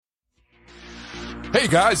Hey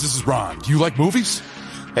guys, this is Ron. Do you like movies?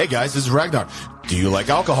 Hey guys, this is Ragnar. Do you like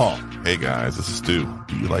alcohol? Hey guys, this is Stu.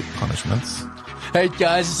 Do you like punishments? Hey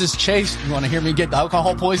guys, this is Chase. You want to hear me get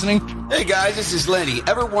alcohol poisoning? Hey guys, this is Lenny.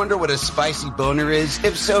 Ever wonder what a spicy boner is?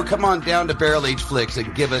 If so, come on down to Barrel Age Flicks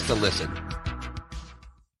and give us a listen.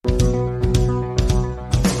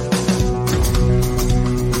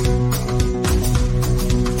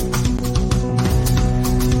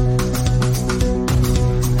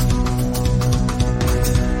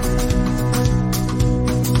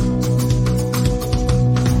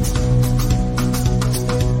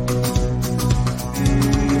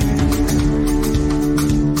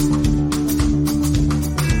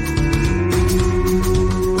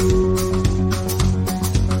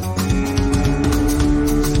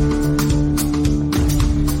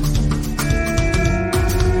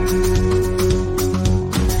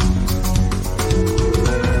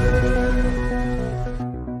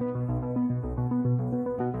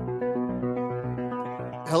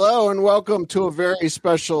 Welcome to a very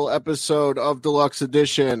special episode of Deluxe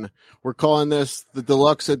Edition. We're calling this the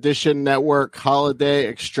Deluxe Edition Network Holiday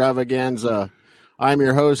Extravaganza. I'm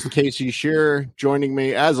your host, Casey Shearer. Joining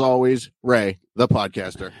me, as always, Ray, the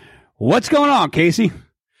podcaster. What's going on, Casey?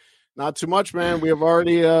 Not too much, man. We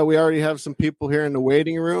already have some people here in the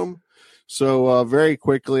waiting room. So very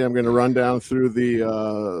quickly, I'm going to run down through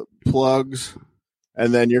the plugs.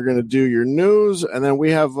 And then you're going to do your news, and then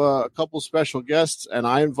we have a couple special guests, and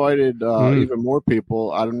I invited even more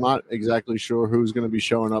people. I'm not exactly sure who's going to be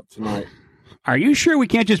showing up tonight. Are you sure we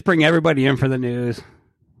can't just bring everybody in for the news?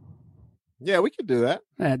 Yeah, we could do that.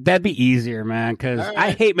 That'd be easier, man, because right.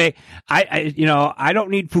 I hate me. I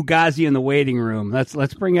don't need Fugazi in the waiting room.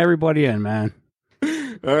 Let's bring everybody in, man.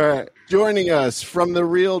 All right. Joining us from the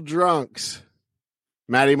Real Drunks,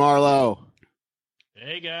 Matty Marlowe.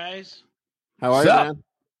 Hey, guys. How are you, man?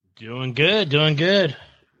 Doing good.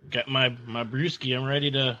 Got my brewski. I'm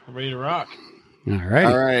ready to rock. All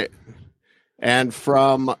right. And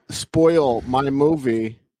from Spoil My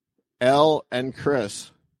Movie, Elle and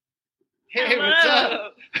Chris. Hey, what's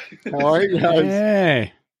up? How are you guys?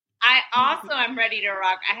 Hey. I also am ready to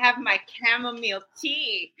rock. I have my chamomile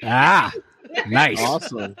tea. Ah, nice.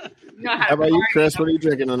 Awesome. How about you, Chris? What are you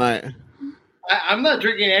drinking tonight? I'm not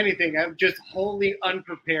drinking anything. I'm just wholly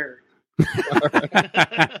unprepared.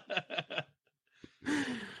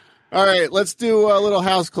 All right, let's do a little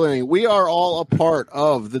house cleaning. We are all a part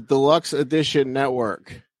of the Deluxe Edition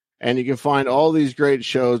Network, and you can find all these great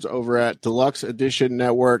shows over at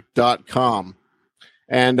deluxeeditionnetwork.com.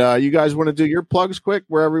 And you guys want to do your plugs quick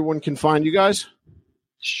where everyone can find you guys?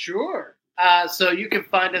 Sure. So you can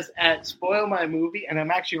find us at Spoil My Movie, and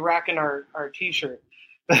I'm actually rocking our t-shirt.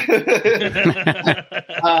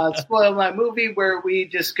 Spoil My Movie, where we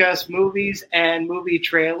discuss movies and movie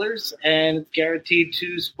trailers, and it's guaranteed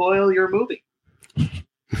to spoil your movie.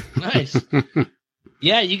 Nice.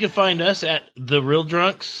 Yeah, you can find us at The Real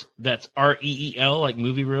Drunks. That's REEL, like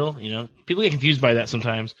movie reel. You know, people get confused by that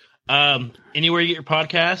sometimes. Anywhere you get your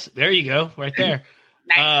podcasts, there you go, right there.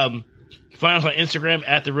 Nice. Find us on Instagram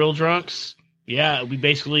at The Real Drunks. Yeah, we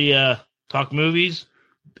basically talk movies,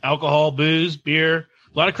 alcohol, booze, beer.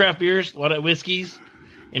 A lot of craft beers, a lot of whiskeys,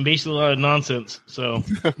 and basically a lot of nonsense. So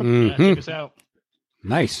check us out.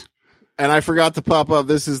 Nice. And I forgot to pop up.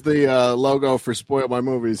 This is the logo for Spoil My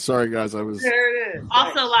Movies. Sorry, guys. There it is.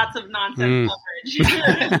 Also lots of nonsense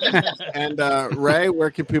coverage. And Ray,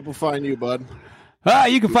 where can people find you, bud?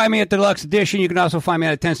 You can find me at the Deluxe Edition. You can also find me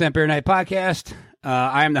at the 10 Cent Beer Night Podcast.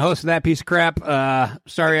 I am the host of that piece of crap.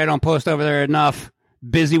 Sorry I don't post over there enough.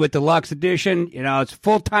 Busy with Deluxe Edition. You know, it's a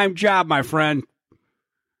full-time job, my friend.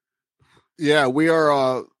 Yeah, we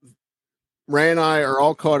are. Ray and I are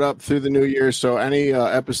all caught up through the new year. So any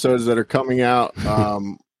episodes that are coming out,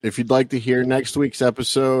 if you'd like to hear next week's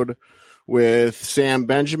episode with Sam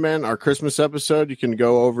Benjamin, our Christmas episode, you can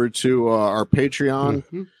go over to our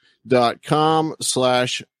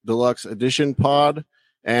patreon.com/Deluxe Edition Pod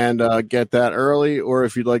and get that early. Or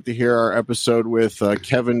if you'd like to hear our episode with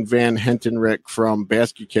Kevin Van Hentenrick from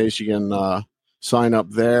Basket Case, you can sign up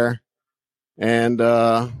there. And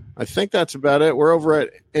I think that's about it. We're over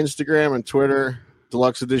at Instagram and Twitter,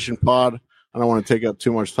 Deluxe Edition Pod. I don't want to take up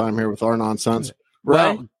too much time here with our nonsense.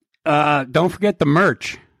 Right? Well, don't forget the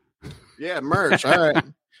merch. Yeah, merch. All right.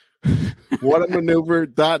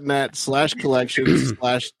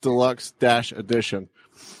 whatamaneuver.net/collections/deluxe-edition.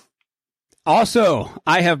 Also,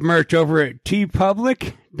 I have merch over at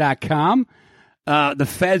tpublic.com. The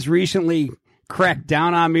feds recently cracked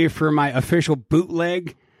down on me for my official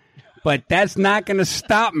bootleg, but that's not going to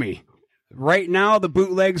stop me. Right now, the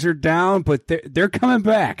bootlegs are down, but they're coming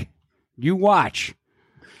back. You watch.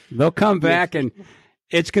 They'll come back, and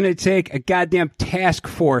it's going to take a goddamn task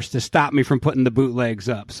force to stop me from putting the bootlegs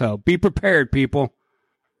up. So be prepared, people.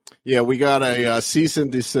 Yeah, we got a cease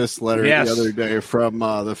and desist letter Yes. the other day from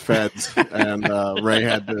the feds, and Ray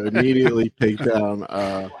had to immediately take down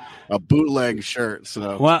a bootleg shirt.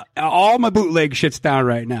 So, Well, all my bootleg shit's down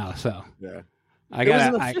right now. So yeah, I it was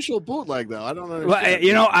got an official bootleg, though. I don't understand.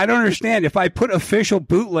 Well, I don't understand. If I put official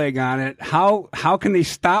bootleg on it, how can they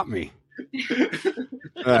stop me?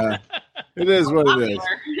 It is what it is.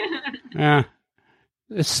 Yeah,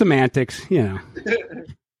 it's semantics, All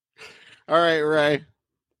right, Ray.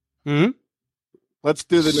 Hmm? Let's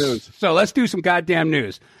do the news. So let's do some goddamn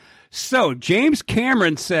news. So James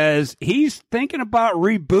Cameron says he's thinking about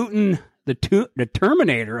rebooting the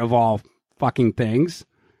Terminator of all fucking things.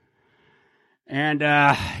 And,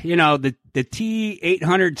 the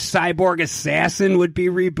T-800 cyborg assassin would be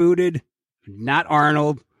rebooted, not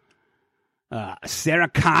Arnold. Sarah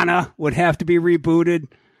Connor would have to be rebooted.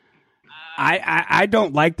 I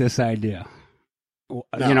don't like this idea.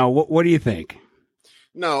 No. What do you think?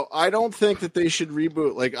 No, I don't think that they should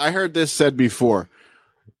reboot. Like, I heard this said before.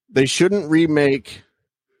 They shouldn't remake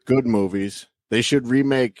good movies. They should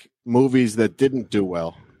remake movies that didn't do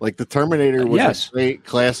well. Like the Terminator was Yes. great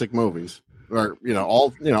classic movies. Or all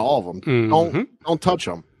of them. Mhm. Don't touch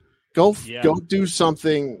them. Go do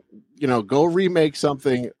something, go remake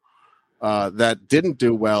something that didn't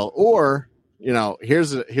do well, or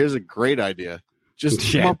here's a great idea.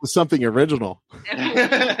 Just come up with something original.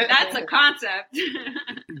 That's a concept.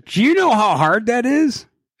 Do you know how hard that is?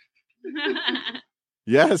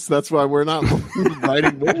 Yes, that's why we're not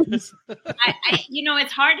writing movies.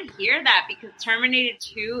 It's hard to hear that because Terminator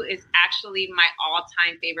 2 is actually my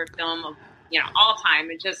all-time favorite film of, all time.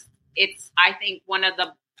 It's I think one of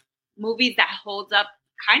the movies that holds up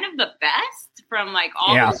kind of the best from like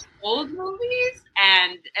all those old movies,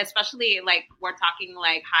 and especially like we're talking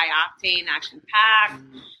like high octane action packed.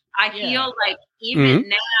 I feel like even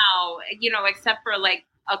now, except for like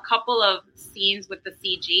a couple of scenes with the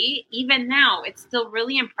CG, even now it's still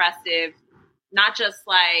really impressive, not just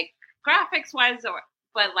like graphics wise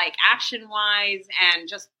but like action wise and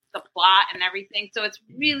just the plot and everything. So it's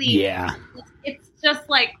really it's just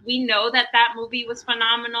like we know that movie was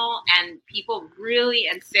phenomenal and people really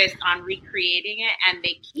insist on recreating it and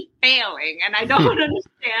they keep failing, and I don't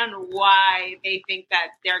understand why they think that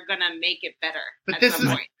they're gonna make it better. But this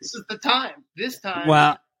is the time. This time,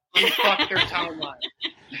 unfuck their timeline.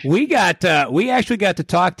 We actually got to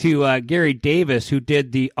talk to Gary Davis, who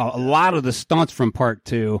did a lot of the stunts from Part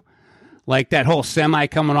 2, like that whole semi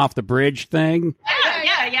coming off the bridge thing.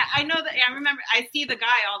 Yeah. I know that. I remember. I see the guy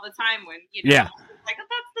all the time when like, oh,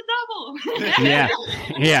 that's the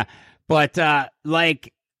double. Yeah. But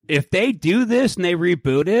like, if they do this and they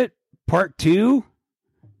reboot it, Part 2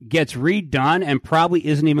 gets redone and probably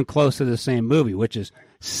isn't even close to the same movie, which is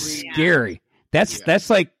scary. That's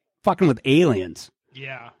like fucking with aliens.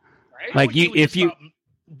 Yeah. Right? Like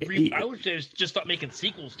I wish they just stop making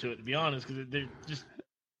sequels to it, to be honest, because they're just.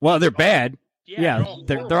 Well, they're bad. Yeah,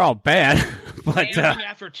 they're all bad. But anything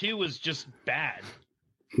after 2 was just bad.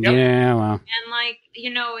 Yep. Yeah, well. And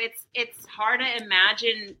it's hard to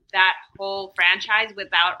imagine that whole franchise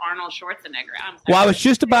without Arnold Schwarzenegger. I was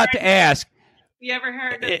just about to ask. You ever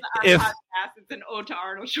heard of the podcast? It's an ode to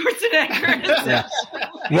Arnold Schwarzenegger. Yeah.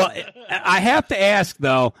 Well, I have to ask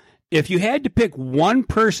though, if you had to pick one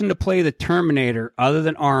person to play the Terminator other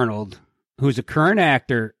than Arnold, who's a current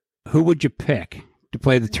actor, who would you pick to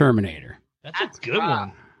play the Terminator? That's a good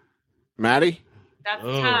one. Maddie? That's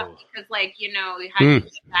tough because, you have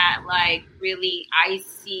that, really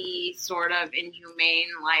icy, sort of inhumane,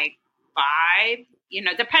 vibe.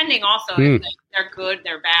 Depending also if they're good,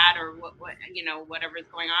 they're bad, or whatever's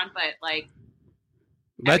going on. But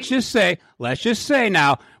let's just say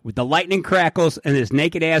now, with the lightning crackles and his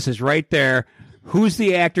naked ass is right there, who's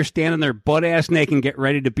the actor standing there butt ass naked and get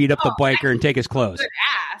ready to beat up the biker and take his clothes? Good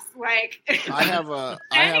ass. I have a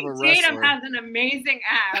wrestler. Tatum has an amazing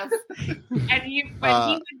ass, but he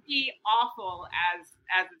would be awful as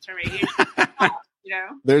a Terminator.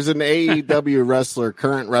 There's an AEW wrestler,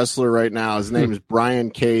 current wrestler right now. His name is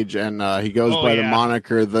Brian Cage, and he goes by the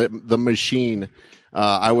moniker the Machine.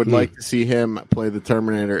 I would like to see him play the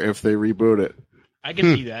Terminator if they reboot it. I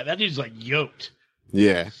can see that. That dude's yoked.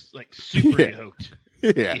 Yeah, super yoked.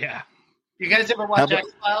 Yeah. You guys ever watch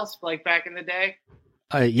X-Files back in the day?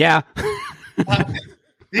 Yeah.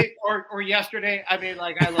 Or yesterday. I mean,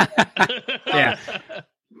 I love it.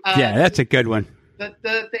 Yeah, that's a good one.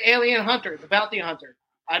 The alien hunter, the bounty hunter.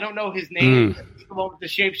 I don't know his name. He's the one with the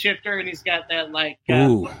shapeshifter, and he's got that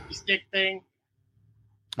stick thing.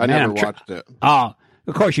 I never watched it. Oh,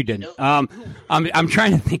 Of course you didn't. I'm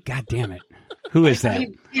trying to think. God damn it. Who is that?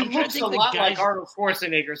 He looks a lot like Arnold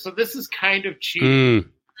Schwarzenegger, so this is kind of cheap.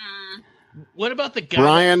 What about the guy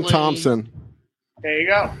Brian Thompson? There you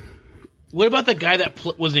go. What about the guy that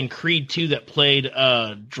was in Creed 2 that played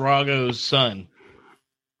Drago's son?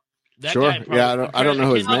 That Sure. guy probably, Yeah, I don't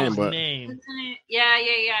know his name, but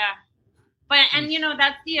Yeah. But and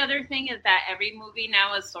that's the other thing is that every movie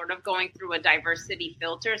now is sort of going through a diversity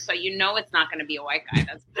filter, so it's not going to be a white guy.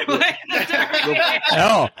 That's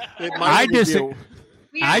Oh, I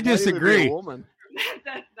disagree.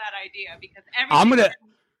 That's that idea because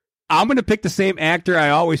I'm gonna pick the same actor I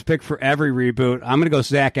always pick for every reboot. I'm gonna go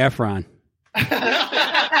Zac Efron.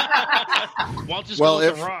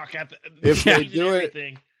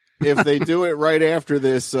 If they do it right after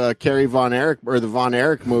this Carrie Von Erich or the Von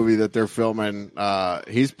Erich movie that they're filming,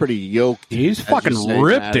 he's pretty yoked. He's fucking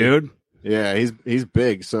ripped, Maddie. dude. Yeah, he's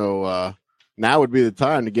big. So now would be the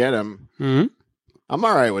time to get him. Mm-hmm. I'm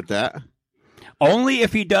all right with that. Only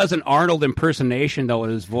if he does an Arnold impersonation, though,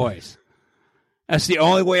 with his voice. That's the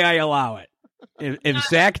only way I allow it. If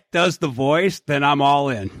Zach does the voice, then I'm all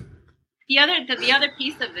in. the other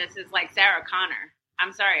piece of this is like Sarah Connor.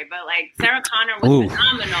 I'm sorry, but like Sarah Connor was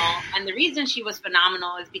phenomenal, and the reason she was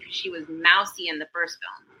phenomenal is because she was mousy in the first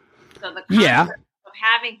film. So the concept of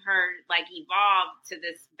having her like evolve to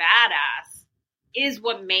this badass is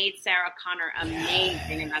what made Sarah Connor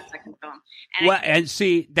amazing in that second film. And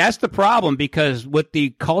see, that's the problem because with the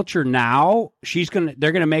culture now,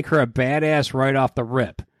 they're gonna make her a badass right off the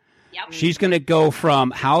rip. Yep. She's gonna go from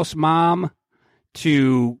house mom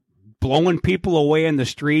to blowing people away in the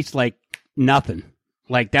streets like nothing.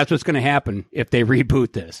 Like that's what's gonna happen if they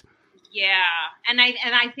reboot this. Yeah, and I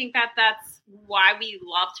think that's why we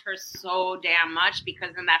loved her so damn much because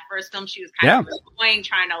in that first film she was kind of annoying,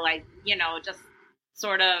 trying to like just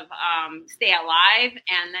sort of stay alive,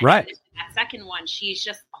 and then in that second one she's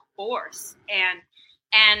just a force,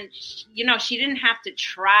 and she didn't have to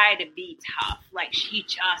try to be tough, like she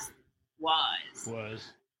just was.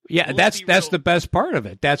 Yeah, that's the best part of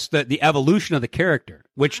it. That's the evolution of the character,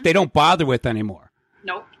 which they don't bother with anymore.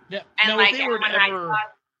 Nope. Yeah. And if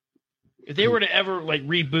they were to ever like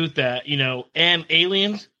reboot that, and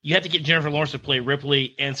Aliens, you have to get Jennifer Lawrence to play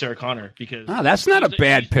Ripley and Sarah Connor because that's not a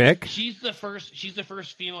bad pick. She's the first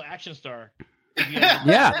female action star.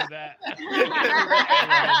 Yeah.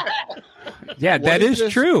 Yeah, that is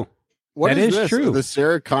true. What is this? True. The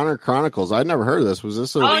Sarah Connor Chronicles. I'd never heard of this. Was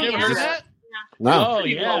this you never heard of that? No. Oh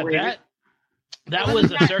yeah, that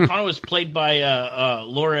was Sarah Connor was played by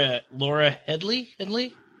Laura Headley,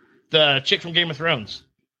 the chick from Game of Thrones.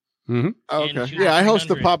 Mm-hmm. Oh, okay. Yeah, I host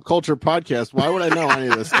the Pop Culture Podcast. Why would I know any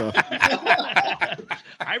of this stuff?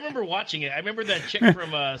 I remember watching it. I remember that chick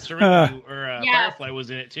from Serenity Firefly was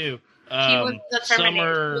in it too. She was the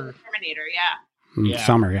Terminator. Yeah.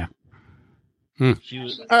 Summer, yeah. She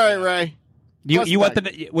was, all right, Ray.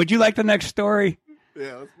 Would you like the next story?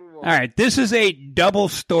 Yeah, let's move on. All right, this is a double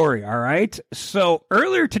story, all right? So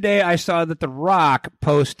earlier today, I saw that The Rock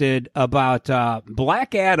posted about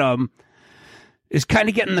Black Adam is kind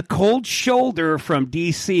of getting the cold shoulder from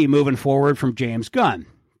DC moving forward from James Gunn.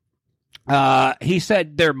 He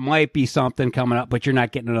said there might be something coming up, but you're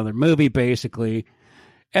not getting another movie, basically.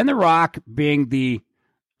 And The Rock, being the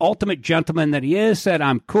ultimate gentleman that he is, said,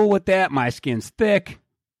 I'm cool with that. My skin's thick.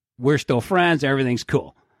 We're still friends. Everything's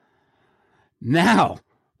cool. Now,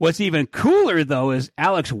 what's even cooler, though, is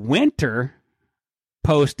Alex Winter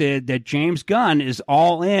posted that James Gunn is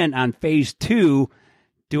all in on Phase 2,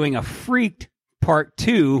 doing a Freaked Part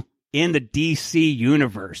 2 in the DC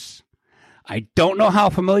universe. I don't know how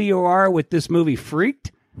familiar you are with this movie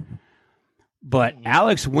Freaked, but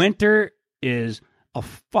Alex Winter is a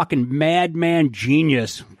fucking madman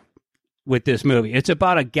genius with this movie. It's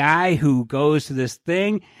about a guy who goes to this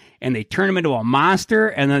thing and they turn him into a monster,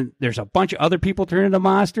 and then there's a bunch of other people turn into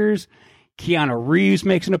monsters. Keanu Reeves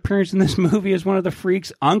makes an appearance in this movie as one of the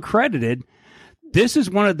freaks, uncredited. This is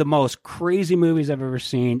one of the most crazy movies I've ever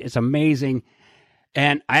seen. It's amazing.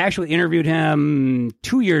 And I actually interviewed him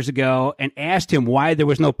 2 years ago and asked him why there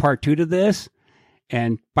was no part 2 to this.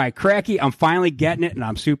 And by cracky, I'm finally getting it, and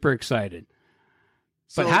I'm super excited.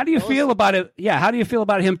 But how do you feel about it? Yeah, how do you feel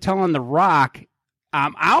about him telling The Rock,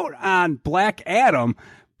 I'm out on Black Adam,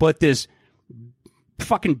 but this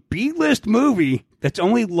fucking B-list movie that's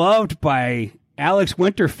only loved by Alex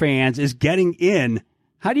Winter fans is getting in?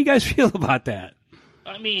 How do you guys feel about that?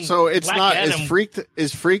 I mean, so it's Black not Adam,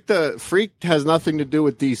 Freaked has nothing to do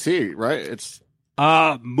with DC, right? It's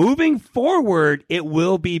moving forward, it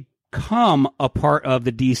will become a part of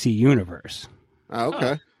the DC universe.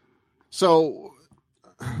 Okay. So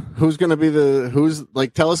Who's going to be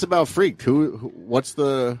tell us about Freaked. Is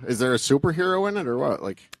there a superhero in it or what?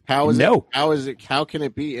 Like, how can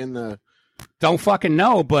it be in the. Don't fucking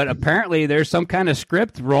know, but apparently there's some kind of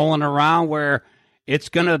script rolling around where it's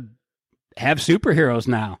going to have superheroes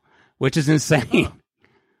now, which is insane.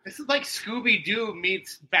 This is like Scooby-Doo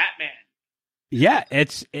meets Batman. Yeah,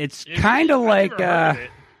 it's kind of like I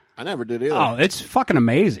never did either. Oh, it's fucking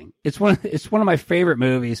amazing. It's one of my favorite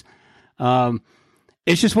movies.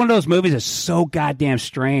 It's just one of those movies that's so goddamn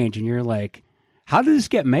strange, and you're like, how did this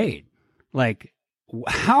get made? Like,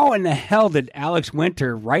 how in the hell did Alex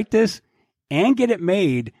Winter write this and get it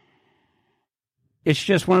made? It's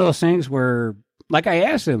just one of those things where, like, I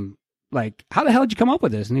asked him, like, how the hell did you come up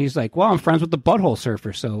with this? And he's like, well, I'm friends with the Butthole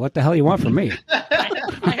Surfer, so what the hell you want from me?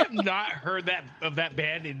 I have not heard of that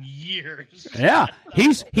band in years. Yeah,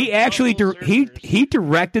 he actually he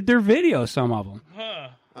directed their video, some of them. Huh.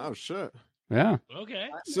 Oh shit. Yeah. Okay.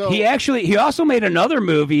 So he also made another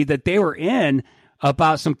movie that they were in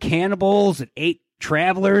about some cannibals that ate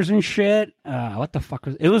travelers and shit. What the fuck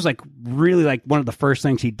was it? Was like really like one of the first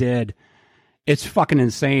things he did. It's fucking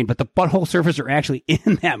insane, but the Butthole Surfers are actually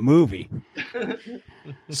in that movie.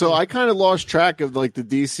 So I kind of lost track of like the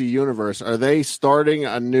DC universe. Are they starting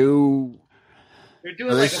a new?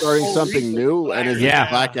 Are they starting something new? And is it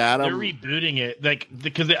Black Adam? They're rebooting it, like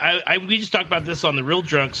because we just talked about this on the Real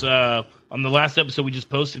Drunks on the last episode we just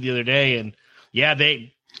posted the other day, and yeah,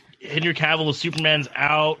 Henry Cavill as Superman's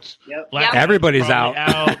out. Yep. Everybody's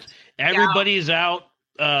out. Everybody's out.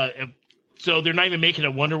 So they're not even making a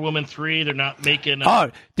Wonder Woman 3. They're not making.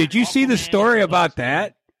 Did you see the story about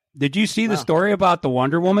that? Did you see the story about the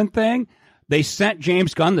Wonder Woman thing? They sent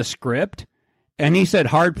James Gunn the script, and he said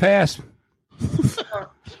hard pass.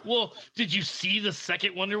 Well, did you see the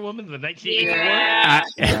second Wonder Woman, the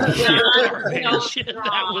 1984? Garbage.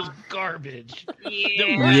 That was garbage.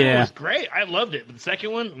 The first one was great. I loved it. But the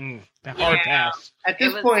second one, hard pass. At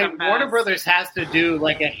this point, Warner Brothers has to do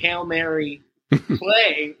like a Hail Mary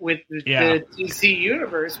play with the DC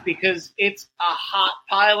universe because it's a hot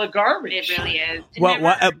pile of garbage. It really is.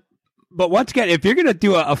 But once again, if you're going to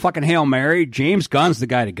do a fucking Hail Mary, James Gunn's the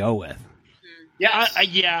guy to go with. Yeah,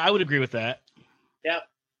 I would agree with that. Yep,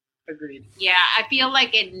 agreed. Yeah, I feel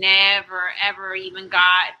like it never, ever even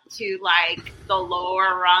got to, like, the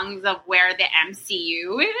lower rungs of where the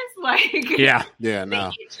MCU is. Like, no.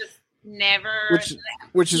 It just never...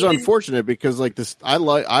 Which is unfortunate because, like, this, I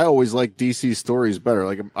always like DC stories better.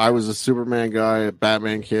 Like, I was a Superman guy, a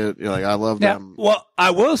Batman kid. You know, like, I love them. Well,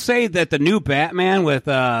 I will say that the new Batman with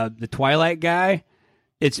the Twilight guy,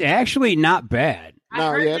 it's actually not bad.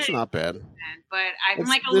 No, yeah, it's not bad. But I'm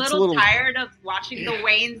like a little tired of watching the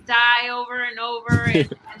Waynes die over and over. And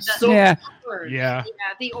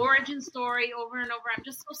the origin story over and over. I'm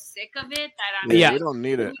just so sick of it that I'm we don't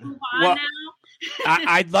need it. Well,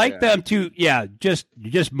 I'd like them to just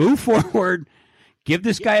move forward. Give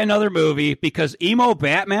this guy another movie because emo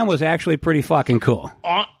Batman was actually pretty fucking cool.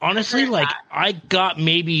 Honestly, like I got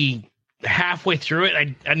maybe halfway through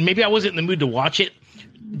it, and maybe I wasn't in the mood to watch it.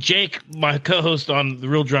 Jake, my co-host on The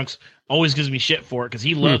Real Drunks, always gives me shit for it because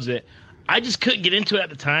he loves it. I just couldn't get into it at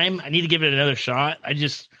the time. I need to give it another shot.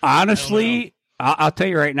 Honestly, I'll tell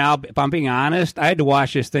you right now, if I'm being honest, I had to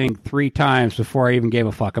watch this thing 3 times before I even gave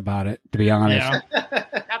a fuck about it, to be honest.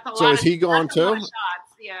 So is he gone too?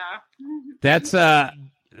 That's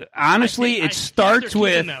honestly, it starts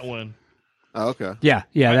with that one. Oh, okay. Yeah,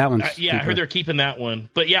 that one's I heard they're keeping that one.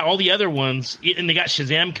 But yeah, all the other ones, and they got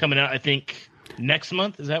Shazam coming out, I think, next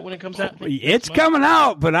month. Is that when it comes out? It's coming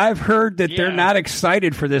out, but I've heard that they're not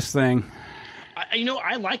excited for this thing.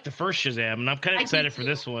 I like the first Shazam, and I'm kind of excited for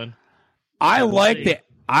this one. I like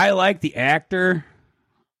the actor.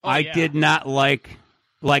 I did not like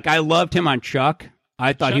I loved him on Chuck.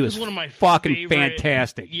 I thought he was one of my fucking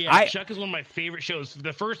fantastic. Yeah, Chuck is one of my favorite shows.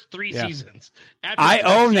 The first 3 seasons. I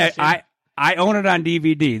own that. I own it on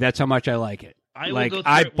DVD. That's how much I like it.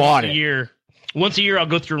 I bought it. Once a year, I'll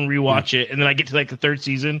go through and rewatch it, and then I get to like the 3rd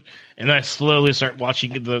season, and then I slowly start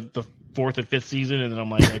watching the 4th and 5th season, and then I'm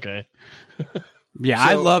like, okay. Yeah,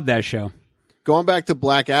 I love that show. Going back to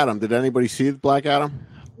Black Adam, did anybody see Black Adam?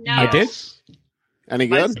 No. I did. Any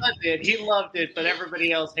good? My son did. He loved it, but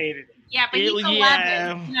everybody else hated it. Yeah, but he's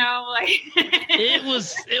 11. No, like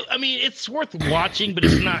it's worth watching, but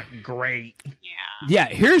it's not great. Yeah,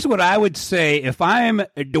 here's what I would say. If I'm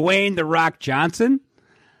Dwayne "The Rock" Johnson,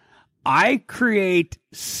 I create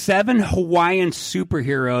 7 Hawaiian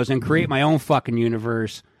superheroes and create my own fucking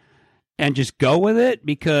universe and just go with it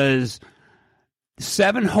because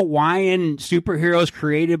 7 Hawaiian superheroes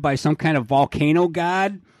created by some kind of volcano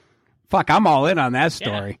god. Fuck, I'm all in on that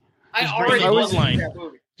story. I Just already bring the watched bloodline. that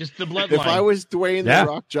movie. Just the bloodline. If I was Dwayne Yeah.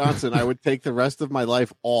 The Rock Johnson, I would take the rest of my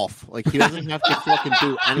life off. Like, he doesn't have to fucking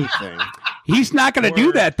do anything. He's not going to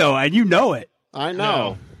do that, though, and you know it. I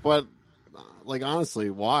know, but like, honestly,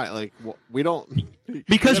 why? Like, we don't.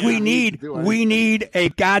 Because we need to do anything. need a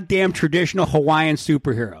goddamn traditional Hawaiian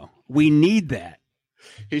superhero. We need that.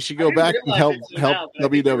 He should I go didn't back and realize help it till now, but I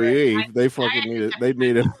think you're WWE. right. They fucking need it. They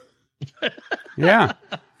need him. Yeah.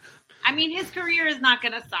 I mean, his career is not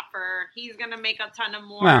going to suffer. He's going to make a ton of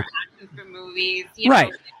more Well. action for movies. You Right.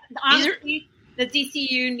 know, honestly, the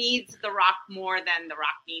DCU needs The Rock more than The Rock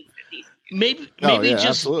needs the DCU. maybe yeah, just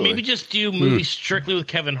absolutely. maybe just do movies strictly with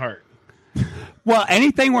Kevin Hart. Well,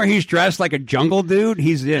 anything where he's dressed like a jungle dude,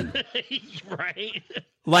 he's in. Right.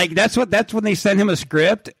 Like, that's when they send him a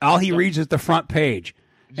script, all he reads is the front page.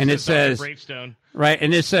 And it Just Dr. says, Bravestone. right,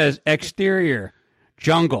 and it says exterior,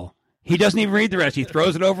 jungle. He doesn't even read the rest. He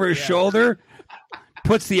throws it over his shoulder,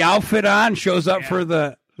 puts the outfit on, shows up for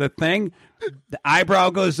the thing. The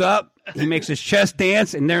eyebrow goes up. He makes his chest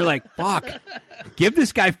dance, and they're like, fuck, give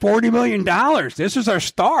this guy $40 million. This is our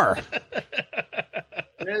star.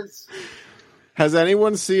 It is. Has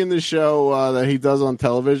anyone seen the show that he does on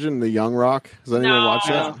television, The Young Rock? Has anyone No. watched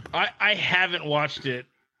that? I haven't watched it.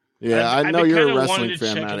 Yeah, I I've know been you're a kinda wrestling wanting to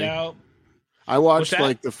fan, check it Matty. out. I watched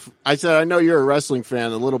What's that? I said I know you're a wrestling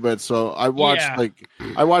fan a little bit, so I watched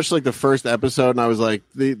the first episode, and I was like,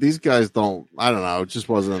 these guys don't. I don't know. It just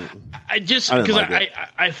wasn't. I just I didn't because like it.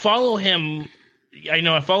 I follow him. I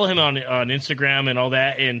know I follow him on Instagram and all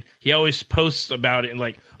that, and he always posts about it and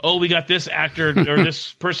like, oh, we got this actor or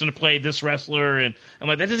this person to play this wrestler, and I'm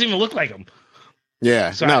like, that doesn't even look like him.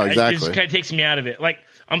 Yeah, So no, it exactly. just kind of takes me out of it. Like,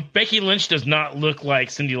 Becky Lynch does not look like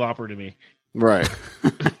Cyndi Lauper to me. Right.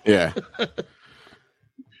 Yeah.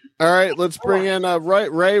 All right, let's bring in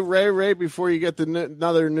Ray. Before you get the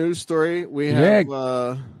another news story, we have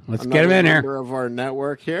let's get him in here. member of our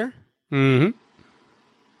network here, Mm-hmm.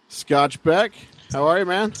 Scotch Beck. How are you,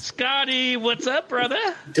 man? Scotty, what's up, brother?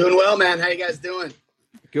 Doing well, man. How you guys doing?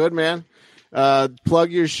 Good, man.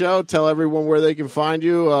 Plug your show. Tell everyone where they can find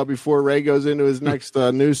you before Ray goes into his next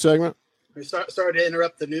news segment. Sorry to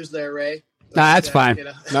interrupt the news there, Ray. Nah, that's fine. You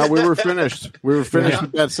know. No, we were finished. We were finished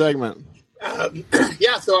with that segment.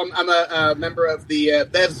 Yeah, so I'm a member of the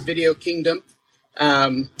Bev's Video Kingdom.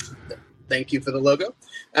 Thank you for the logo.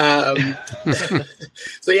 So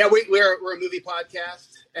yeah, we're a movie podcast,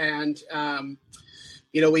 and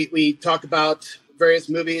we talk about various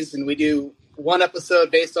movies, and we do one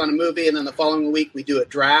episode based on a movie, and then the following week we do a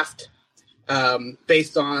draft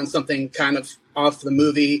based on something kind of off the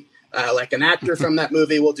movie, like an actor from that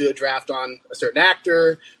movie. We'll do a draft on a certain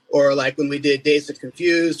actor, or like when we did Dazed and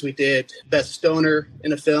Confused, we did Best Stoner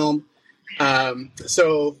in a film.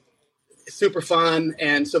 So it's super fun.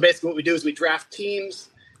 And so basically what we do is we draft teams,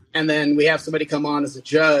 and then we have somebody come on as a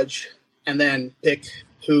judge and then pick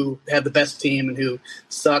who had the best team and who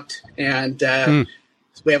sucked. And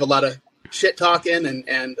we have a lot of shit talking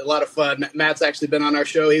and a lot of fun. Matt's actually been on our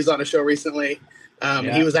show. He was on a show recently.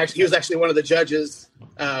 He was actually one of the judges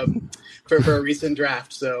for a recent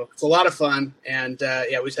draft. So it's a lot of fun, and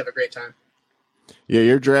we just have a great time. Yeah,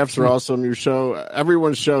 your drafts are awesome. Your show,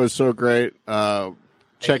 everyone's show is so great.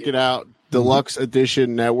 Check it out.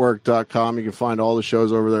 DeluxeEditionNetwork.com. You can find all the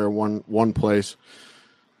shows over there in one place.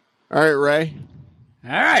 All right, Ray.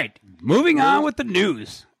 All right, moving on with the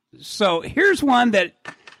news. So here's one that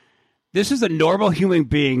this is a normal human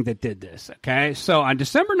being that did this, okay? So on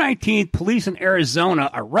December 19th, police in Arizona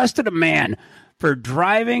arrested a man for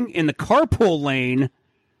driving in the carpool lane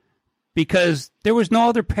because there was no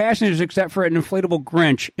other passengers except for an inflatable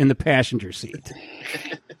Grinch in the passenger seat.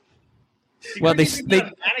 Well, they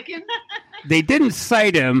didn't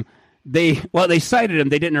cite him. They cited him.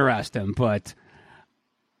 They didn't arrest him, but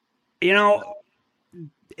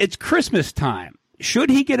it's Christmas time. Should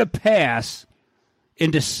he get a pass in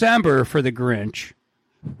December for the Grinch?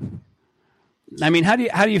 I mean, how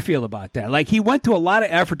do you feel about that? Like, he went to a lot of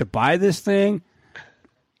effort to buy this thing,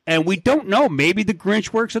 and we don't know. Maybe the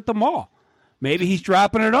Grinch works at the mall. Maybe he's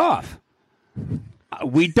dropping it off.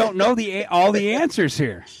 We don't know all the answers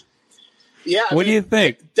here. Yeah. What do you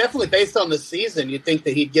think? Definitely based on the season, you'd think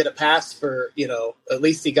that he'd get a pass for, at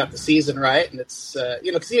least he got the season right. And it's,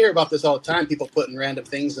 because you hear about this all the time, people putting random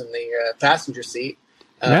things in the passenger seat.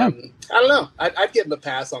 Yeah. I don't know. I'd give him a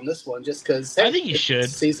pass on this one just because. I think you should.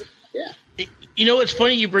 Season. Yeah. It's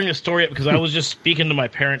funny you bring the story up because I was just speaking to my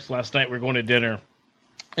parents last night. We were going to dinner.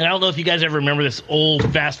 And I don't know if you guys ever remember this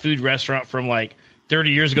old fast food restaurant from like 30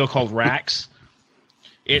 years ago called Rax.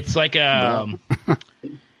 It's like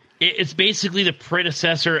it's basically the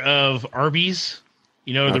predecessor of Arby's,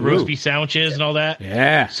 You know, the roast beef sandwiches and all that.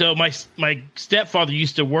 Yeah. So my stepfather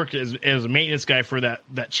used to work as a maintenance guy for that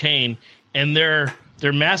chain, and their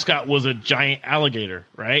mascot was a giant alligator,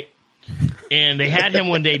 right? And they had him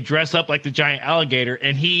one day dress up like the giant alligator,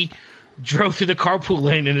 and he drove through the carpool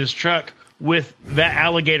lane in his truck with that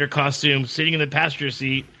alligator costume, sitting in the passenger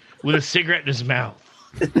seat with a cigarette in his mouth.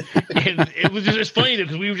 And it was just funny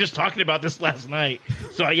because we were just talking about this last night.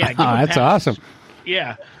 So yeah, give him a that's pass. awesome.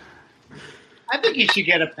 Yeah. I think he should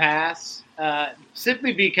get a pass,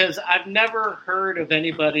 simply because I've never heard of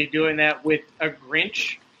anybody doing that with a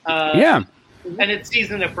Grinch. Yeah. And it's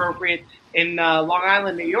season appropriate. In Long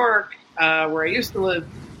Island, New York, where I used to live,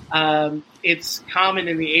 it's common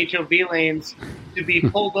in the HOV lanes to be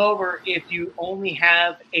pulled over if you only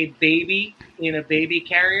have a baby in a baby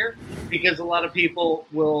carrier, because a lot of people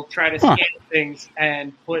will try to scam things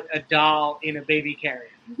and put a doll in a baby carrier.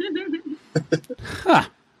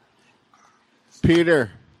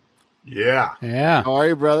 Peter. Yeah. How are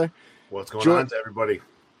you, brother? What's going on to everybody?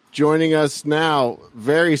 Joining us now,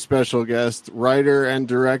 very special guest, writer and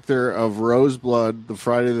director of Roseblood, the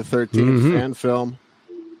Friday the 13th fan film.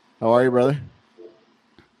 How are you, brother?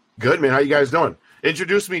 Good, man. How you guys doing?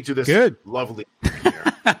 Introduce me to this lovely.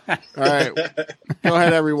 All right. Go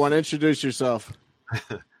ahead, everyone. Introduce yourself.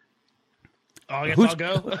 Oh, I guess I'll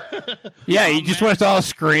go. Yeah, you just want us to all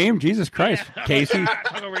scream. Jesus Christ, Casey.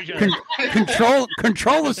 Control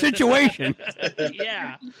the situation.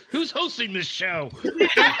 Yeah. Who's hosting this show?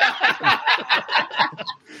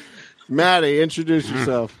 Matty, introduce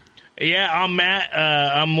yourself. Yeah, I'm Matt.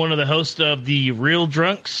 I'm one of the hosts of the Real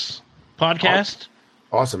Drunks podcast.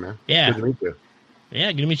 Awesome, man. Yeah. Good to meet you.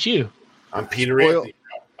 Yeah, good to meet you. I'm Peter Anthony.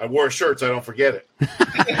 I wore a shirt so I don't forget it.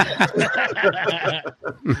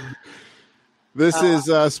 This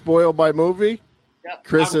is Spoiled by Movie. Yep.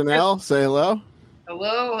 Chris and Elle, say hello.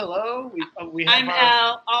 Hello. We have I'm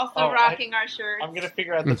Elle, also rocking our shirts. I'm going to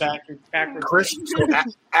figure out the backwards. Chris, so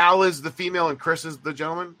Al is the female and Chris is the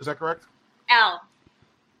gentleman. Is that correct? Elle.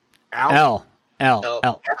 Al?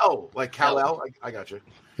 L. L, like Kal-El. I got you.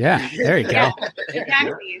 Yeah, there you go.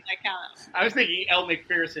 Exactly, like Kal-El. I was thinking Elle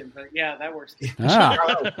McPherson, but yeah, that works. Ah.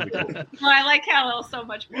 Well, I like Kal-El so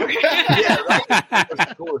much more. Yeah,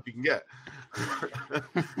 that's cool if you can get.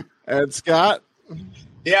 And Scott?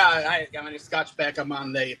 Yeah, my name's Scott Beck. I'm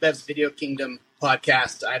on the Bev's Video Kingdom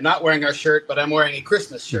podcast. I'm not wearing our shirt, but I'm wearing a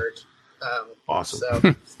Christmas shirt. Awesome.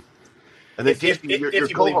 So, and then your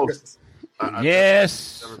co-host.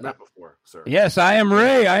 Yes. Never met before, sir. Yes, I am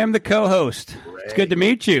Ray. I am the co-host. Ray. It's good to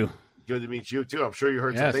meet you. Good to meet you, too. I'm sure you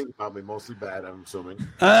heard some things about me, mostly bad, I'm assuming.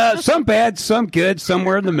 Some bad, some good,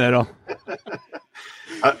 somewhere in the middle.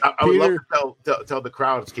 I would love to tell the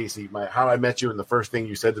crowds, Casey, how I met you and the first thing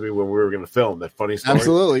you said to me when we were going to film, that funny story.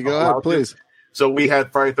 Absolutely. Go ahead, please. So we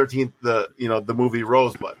had Friday 13th, the movie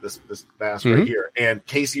Roseblood, this mask right here, and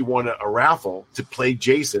Casey won a raffle to play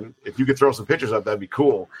Jason. If you could throw some pictures up, that'd be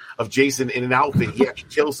cool. Of Jason in an outfit, he actually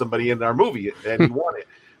kills somebody in our movie, and he won it.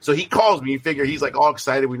 So he calls me. You figure he's like all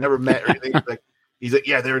excited. We never met or anything. He's like,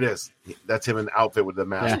 yeah, there it is. That's him in the outfit with the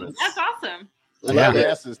mask. Yeah. That's awesome.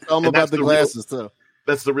 Glasses. Tell him about the glasses too.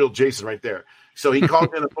 That's the real Jason right there. So he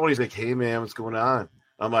called me on the phone. He's like, "Hey man, what's going on?"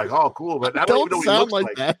 I'm like, "Oh, cool," but I don't even know what he sound looks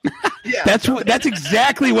like that. Yeah, that's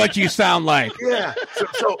exactly what you sound like. Yeah.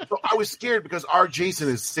 So I was scared because our Jason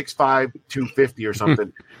is 6'5", 250 or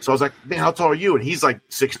something. So I was like, "Man, how tall are you?" And he's like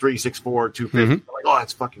 6'3", 6'4", 250. I'm like, "Oh,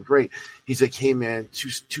 that's fucking great." He's like, "Hey man,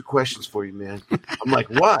 two questions for you, man." I'm like,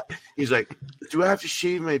 "What?" He's like, "Do I have to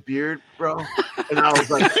shave my beard, bro?" And I was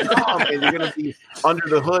like, "No, man, you're gonna be under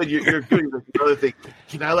the hood. You're good." He's like, "Another thing,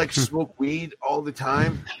 can I like smoke weed all the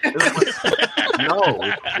time?" And I'm like, "No,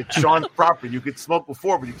 it's Sean's property. You could smoke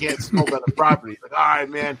before, but you can't smoke on the property." He's like, "All right,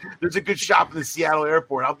 man. There's a good shop in the Seattle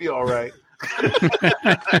airport. I'll be all right." True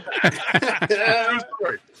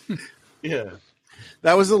story. Yeah.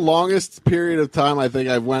 That was the longest period of time I think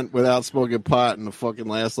I went without smoking pot in the fucking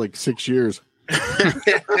last 6 years. So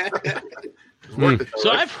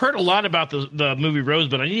I've heard a lot about the movie Rose,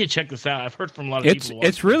 but I need to check this out. I've heard from a lot of people.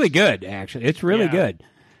 It's really good, actually. It's really good.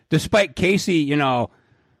 Despite Casey,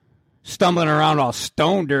 stumbling around all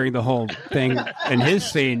stoned during the whole thing in his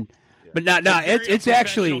scene. But it's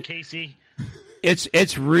actually Casey.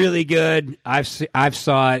 It's really good. I've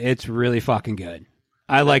saw it. It's really fucking good.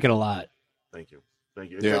 I like it a lot. Thank you.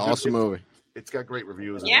 Yeah, awesome movie. It's got great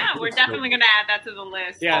reviews. Yeah, we're definitely going to add that to the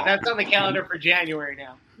list. Yeah, that's on the calendar for January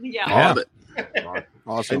now. Yeah.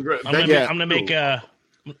 Awesome. I'm gonna make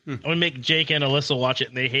Jake and Alyssa watch it,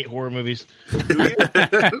 and they hate horror movies.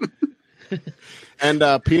 And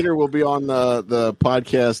Peter will be on the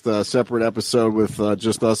podcast separate episode with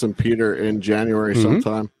just us and Peter in January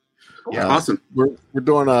sometime. Yeah, Awesome. We're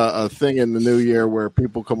doing a thing in the new year where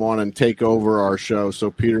people come on and take over our show.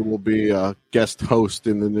 So Peter will be a guest host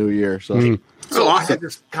in the new year. So, So I awesome. had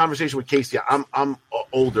this conversation with Casey. I'm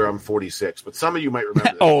older. I'm 46, but some of you might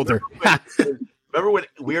remember this. Older. Remember when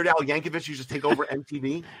Weird Al Yankovic used to take over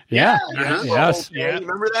MTV? Yeah. Uh-huh. Yes. Yeah, you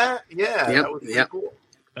remember that? Yeah, Yep, that was pretty yep. cool.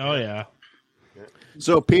 Oh yeah.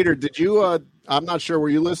 so Peter, did you? I'm not sure. Were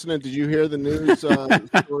you listening? Did you hear the news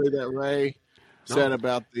story that Ray said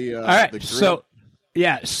about the? All right. the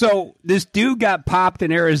Grinch? So this dude got popped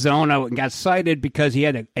in Arizona and got cited because he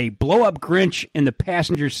had a blow up Grinch in the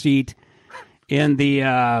passenger seat in the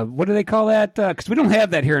what do they call that? Because we don't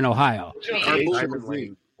have that here in Ohio. Diamond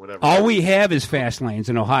Lane, whatever. All we have is fast lanes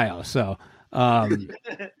in Ohio. So,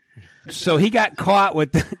 so he got caught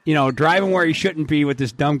with, driving where he shouldn't be with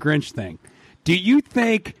this dumb Grinch thing. Do you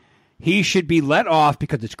think he should be let off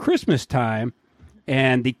because it's Christmas time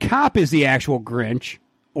and the cop is the actual Grinch,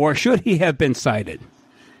 or should he have been cited?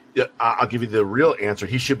 Yeah, I'll give you the real answer.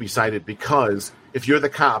 He should be cited because if you're the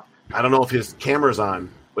cop, I don't know if his camera's on,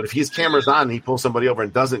 but if his camera's on and he pulls somebody over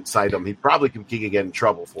and doesn't cite him, he probably can get in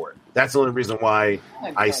trouble for it. That's the only reason why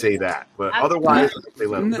I say that. But otherwise, they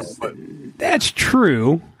let him go. But That's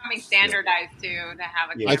true. Becoming standardized too to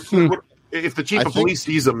have a yeah, camera. if the chief I of think- police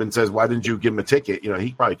sees him and says, "Why didn't you give him a ticket?"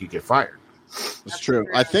 He probably could get fired. It's true.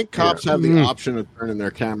 I think cops have the option of turning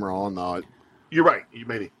their camera on, though. You're right. You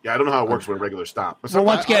maybe. Yeah, I don't know how it works with a regular stop. But Well,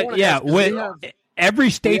 once I again, wanna yeah, ask you, with, every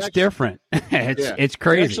state's actually- different. It's We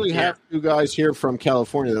crazy. actually have two guys here from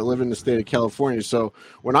California that live in the state of California. So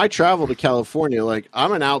when I travel to California, like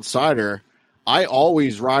I'm an outsider, I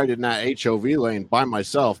always ride in that HOV lane by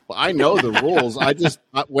myself. But I know the rules.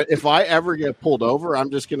 If I ever get pulled over,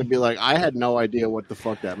 I'm just going to be like, I had no idea what the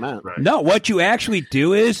fuck that meant. Right. No, what you actually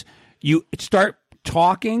do is you start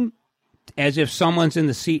talking as if someone's in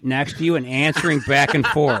the seat next to you and answering back and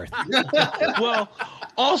forth. Well,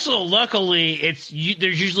 also, luckily, there's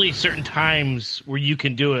usually certain times where you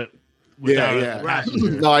can do it. Without a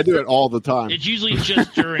passenger. No, I do it all the time. It's usually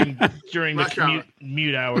just during the Rush hour.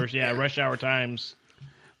 commute hours. Yeah, rush hour times.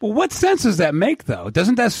 Well, what sense does that make, though?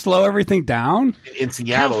 Doesn't that slow everything down? In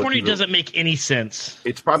Seattle, California doesn't make any sense.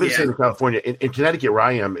 It's probably the same in California. In Connecticut, where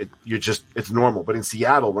I am, it's normal. But in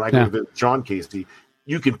Seattle, when I go to visit John Casey,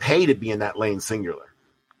 you can pay to be in that lane singular.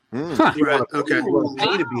 Huh. You wanna- Okay. you wanna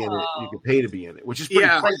pay to be in it. You can pay to be in it, which is pretty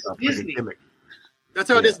funny, pretty gimmick. That's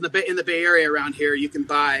how it is in the Bay Area around here. You can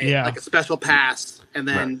buy Yeah. like a special pass, and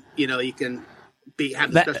then you can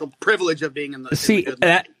have the special privilege of being in the. See, in the good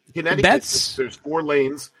that Connecticut, there's 4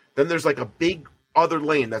 lanes. Then there's like a big other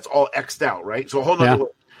lane that's all X'd out, right? So a whole nother lane.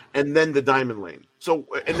 And then the diamond lane. So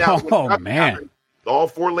and now man. all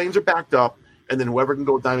 4 lanes are backed up, and then whoever can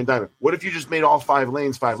go diamond. What if you just made all 5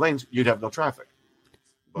 lanes? You'd have no traffic.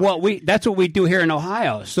 Well, that's what we do here in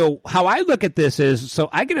Ohio. So how I look at this is, so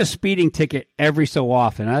I get a speeding ticket every so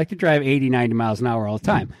often. I like to drive 80, 90 miles an hour all the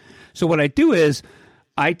time. So what I do is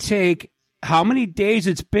I take how many days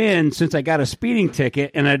it's been since I got a speeding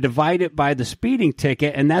ticket, and I divide it by the speeding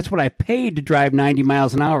ticket, and that's what I paid to drive 90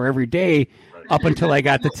 miles an hour every day up until I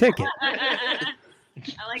got the ticket. I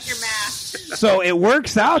like your math. So it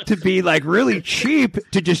works out to be like really cheap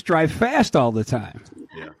to just drive fast all the time.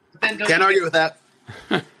 Can't argue with that.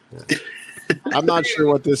 I'm not sure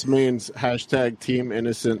what this means. # Team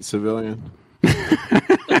Innocent Civilian. I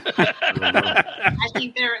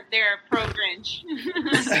think they're pro Grinch.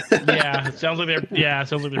 Yeah, it sounds like they're. Yeah, it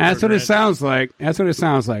sounds like they're. That's what it pro-Grinch. sounds like. That's what it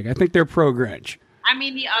sounds like. I think they're pro Grinch. I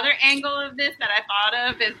mean, the other angle of this that I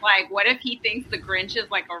thought of is like, what if he thinks the Grinch is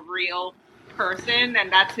like a real person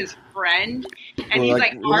and that's his friend, and he's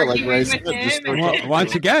like arguing with him. Well,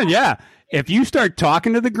 once again, yeah. If you start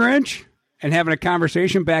talking to the Grinch and having a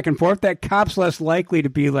conversation back and forth, that cop's less likely to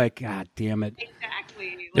be like, God damn it.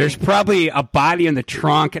 Exactly. There's probably a body in the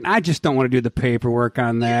trunk, and I just don't want to do the paperwork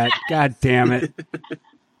on that. God damn it.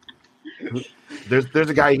 There's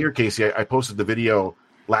a guy here, Casey. I posted the video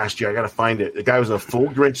last year. I got to find it. The guy was in a full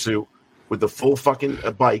Grinch suit with the full fucking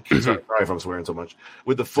bike. Sorry if I'm swearing so much.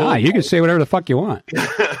 With the full. You can say whatever the fuck you want.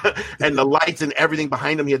 And the lights and everything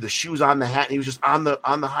behind him. He had the shoes on, the hat, and he was just on the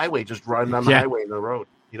highway, just running on the highway in the road.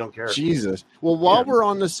 He don't care. Jesus. Well, while we're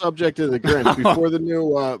on the subject of the Grinch,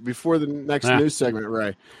 before the next news segment,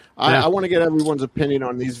 Ray, I want to get everyone's opinion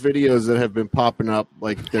on these videos that have been popping up,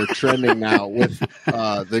 like they're trending now with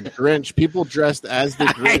the Grinch. People dressed as the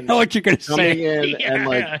Grinch. I know what you're going to coming say. in and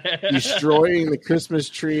like destroying the Christmas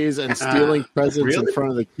trees and stealing presents in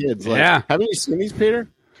front of the kids. Like, haven't you seen these, Peter?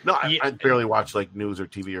 No, I barely watch like news or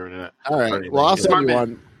TV or internet. All right. Well, I'll send you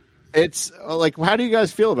one. It's like, how do you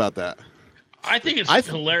guys feel about that? I think it's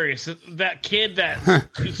hilarious. That kid that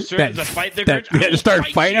started to fight the Grinch. Start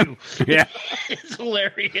fighting him. Yeah. It's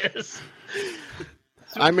hilarious.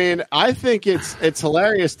 I mean, I think it's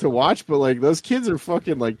hilarious to watch, but like those kids are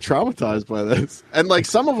fucking like traumatized by this, and like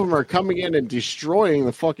some of them are coming in and destroying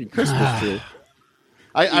the fucking Christmas tree.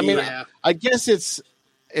 I mean, I guess it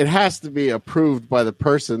has to be approved by the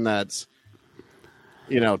person that's,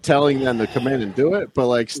 telling them to come in and do it. But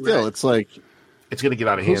like, still, it's like it's going to get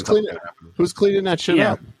out of hand. Who's cleaning that shit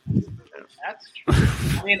up? That's true.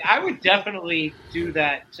 I mean, I would definitely do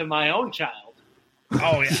that to my own child.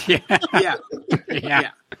 Oh yeah,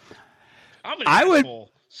 yeah.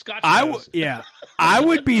 I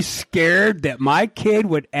would be scared that my kid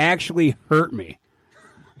would actually hurt me.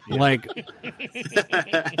 Like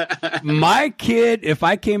my kid, if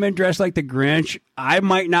I came in dressed like the Grinch, I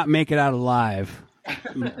might not make it out alive.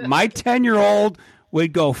 My 10-year-old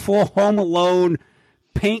would go full Home Alone,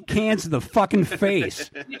 paint cans to the fucking face.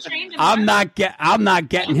 I'm not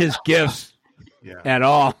getting his gifts at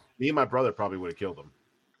all. Me and my brother probably would have killed him.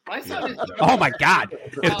 My son is Oh my God!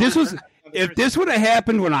 If this would have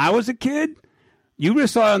happened when I was a kid, you would have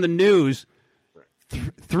saw on the news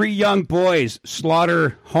 3 young boys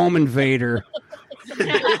slaughter home invader.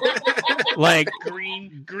 Like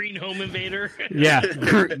green home invader. Yeah,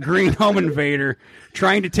 green home invader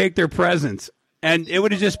trying to take their presents, and it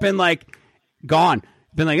would have just been like gone.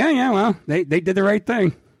 Been like, oh yeah, well they did the right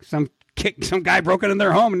thing. Some guy broke into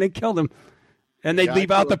their home and they killed him, and they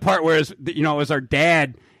leave out the part where it was our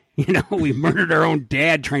dad. We murdered our own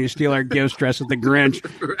dad trying to steal our gifts dressed as the Grinch.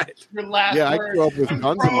 Right. I grew up with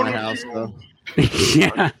guns in my house though.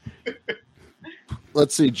 Yeah.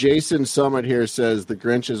 Let's see. Jason Summit here says the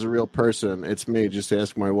Grinch is a real person. It's me. Just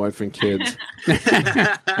ask my wife and kids.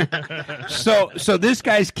 So this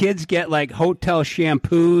guy's kids get like hotel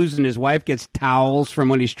shampoos, and his wife gets towels from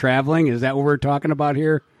when he's traveling. Is that what we're talking about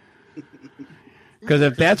here? Because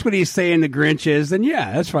if that's what he's saying the Grinch is, then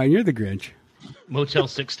yeah, that's fine. You're the Grinch. Motel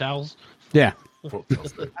 6 towels. Yeah. I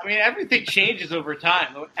mean, everything changes over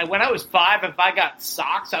time. And when I was 5, if I got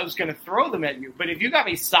socks, I was going to throw them at you. But if you got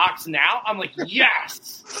me socks now, I'm like,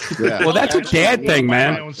 yes. Yeah. Well, that's a dad thing,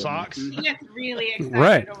 man. My own socks. He gets really excited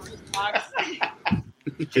Right. over his socks.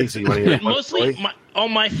 Casey, you want to hear a Mostly, story? all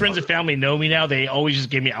my friends and family know me now. They always just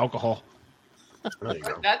give me alcohol. There you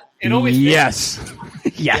go. It always Yes.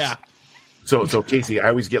 Yes. Yeah. So Casey, I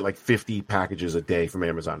always get like 50 packages a day from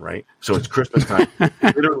Amazon, right? So it's Christmas time.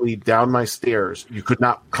 Literally down my stairs, you could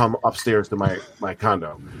not come upstairs to my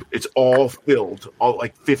condo. It's all filled, all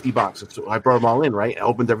like 50 boxes. So I brought them all in, right? I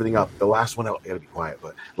opened everything up. The last one, I gotta be quiet,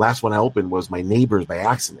 but last one I opened was my neighbor's by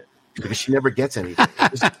accident because she never gets anything.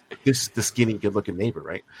 This the skinny, good-looking neighbor,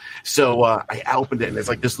 right? So I opened it, and it's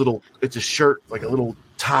like this little, it's a shirt, like a little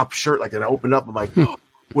top shirt, like that. I opened up, I'm like, oh,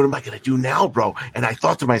 what am I going to do now, bro? And I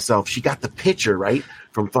thought to myself, she got the picture, right,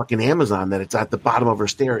 from fucking Amazon that it's at the bottom of her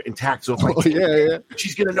stair intact. So it's like, yeah.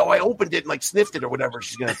 She's going to know I opened it and like sniffed it or whatever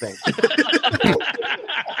she's going to think.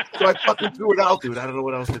 So I fucking threw it out, dude. I don't know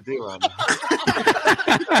what else to do.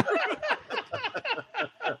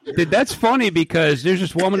 Dude, that's funny because there's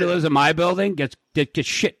this woman who lives in my building, gets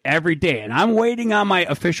shit every day. And I'm waiting on my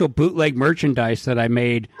official bootleg merchandise that I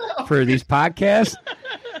made for these podcasts.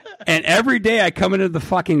 And every day I come into the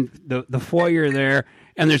fucking the foyer there,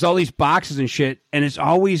 and there's all these boxes and shit, and it's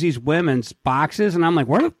always these women's boxes, and I'm like,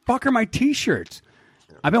 where the fuck are my T-shirts?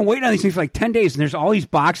 I've been waiting on these things for like 10 days, and there's all these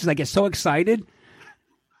boxes. I get so excited.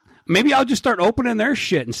 Maybe I'll just start opening their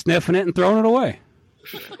shit and sniffing it and throwing it away.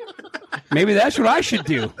 Maybe that's what I should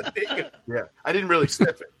do. Yeah, I didn't really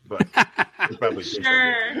sniff it, but it probably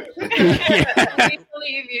Sure. We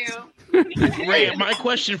believe you. Ray, my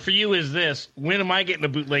question for you is this: when am I getting a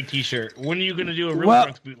bootleg T-shirt? When are you going to do a Real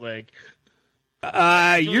Drunks bootleg?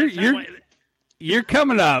 You're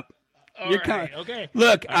coming up. Okay.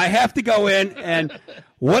 Look, I have to go in, and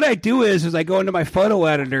what I do is I go into my photo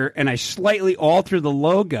editor and I slightly alter the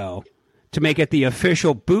logo to make it the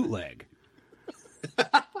official bootleg,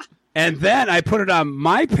 and then I put it on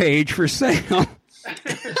my page for sale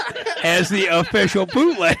as the official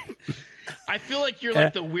bootleg. I feel like you're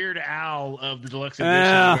like the Weird Al of the Deluxe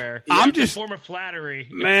edition, where I'm just a form of flattery.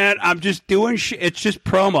 Man, I'm just doing shit. It's just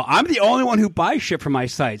promo. I'm the only one who buys shit from my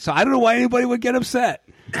site, so I don't know why anybody would get upset.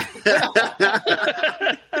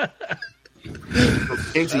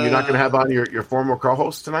 Casey, you're not going to have on your former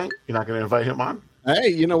co-host tonight? You're not going to invite him on? Hey,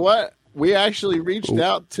 you know what? We actually reached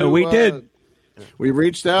out to. We did. We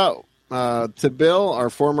reached out to Bill, our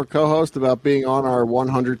former co-host, about being on our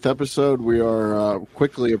 100th episode. We are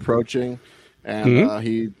quickly approaching, and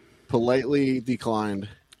he politely declined.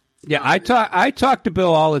 Yeah, I talk to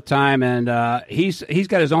Bill all the time, and he's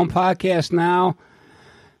got his own podcast now.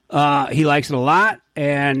 He likes it a lot,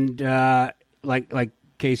 and like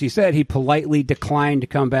Casey said, he politely declined to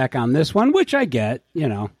come back on this one, which I get. You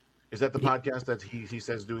know, Is that the podcast that he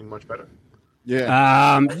says doing much better?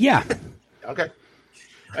 Yeah. Yeah. Okay.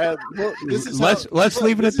 Well, Let's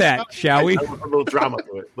leave it at that, shall we? A little drama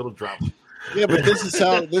to it. Little drama. Yeah, but this is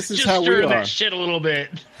how Just we stir are. that shit a little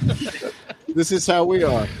bit. This is how we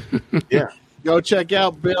are. Yeah. Go check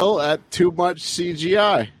out Bill at Too Much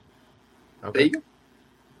CGI. Okay.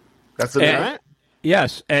 That's it. And-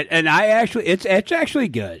 Yes, and I actually, it's actually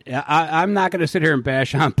good. I'm not going to sit here and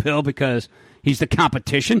bash on Bill because he's the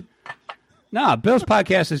competition. No, Bill's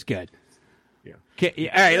podcast is good. Yeah. Okay,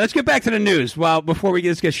 all right, let's get back to the news. Well, before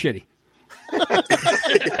this gets shitty. I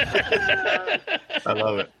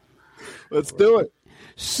love it. Let's do it.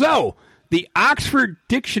 So, the Oxford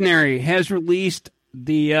Dictionary has released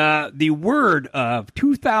the word of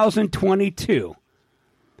 2022.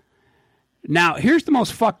 Now, here's the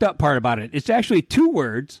most fucked up part about it. It's actually 2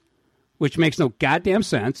 words, which makes no goddamn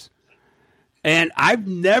sense. And I've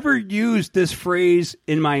never used this phrase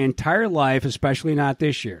in my entire life, especially not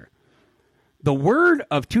this year. The word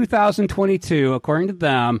of 2022, according to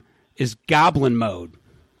them, is goblin mode.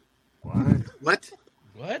 What?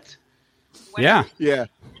 Yeah. Yeah.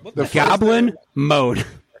 The goblin mode.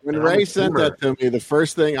 When Ray sent that to me, the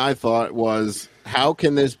first thing I thought was, how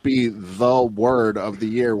can this be the word of the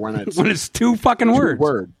year when it's 2 fucking words?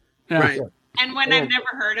 Word. Yeah. Right. And when I've never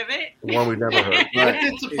heard of it. One we've never heard. What's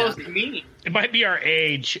it supposed to mean? It might be our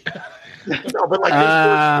age. No, but like,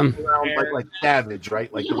 around, like Savage,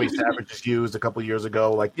 right? Like the way Savage is used a couple years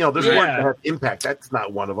ago. Like, there's words that have impact. That's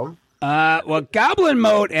not one of them. Well, goblin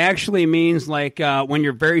mode actually means like when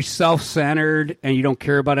you're very self-centered and you don't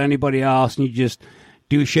care about anybody else and you just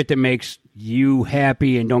do shit that makes you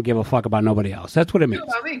happy and don't give a fuck about nobody else. That's what it means.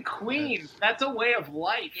 Dude, I mean, Queen. That's a way of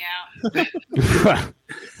life. Yeah.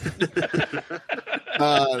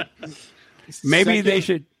 Maybe they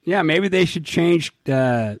should. Yeah, maybe they should change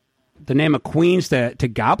the name of Queens to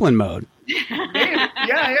Goblin mode.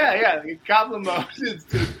 Yeah. Goblin mode.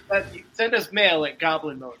 Send us mail at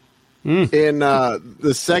Goblin mode. In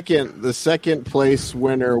the second place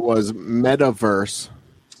winner was Metaverse.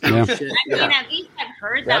 Yeah. I mean, at least I've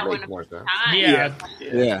heard that one a few times.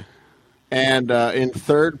 Yeah. And in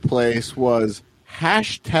third place was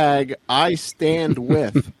hashtag I stand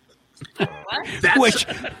with. Which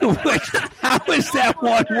how is that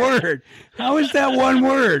one word? How is that one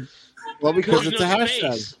word? Well, because There's it's a no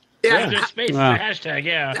hashtag. space. Yeah. There's space. Wow. It's a hashtag,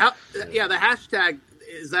 yeah. The hashtag,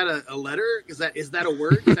 is that a letter? Is that a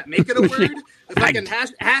word? Does that make it a word? The fucking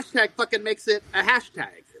hashtag fucking makes it a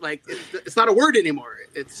hashtag. Like, it's not a word anymore.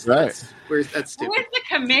 It's right. That's stupid. Who is the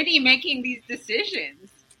committee making these decisions?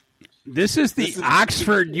 This is the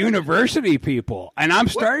Oxford University people, and I'm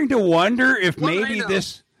starting to wonder if maybe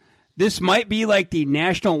this might be like the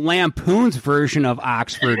National Lampoon's version of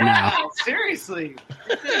Oxford now. Wow, seriously.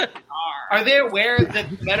 Are they aware that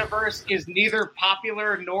the metaverse is neither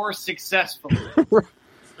popular nor successful?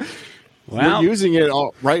 We're using it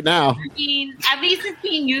all right now. I mean, at least it's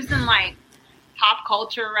being used in like pop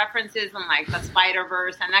culture references and like the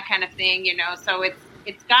Spider-Verse and that kind of thing, so it's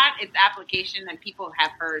got its application and people have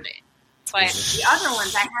heard it. But the other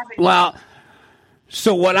ones I haven't. Well,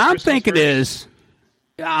 so what I'm thinking is,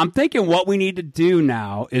 what we need to do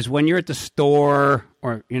now is when you're at the store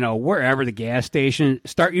or, wherever, the gas station,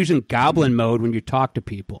 start using goblin mode when you talk to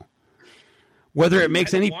people. Whether it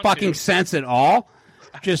makes any fucking sense at all,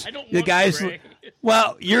 just the guys.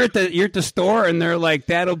 Well, you're at the store and they're like,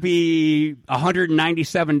 that'll be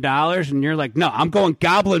 $197, and you're like, no, I'm going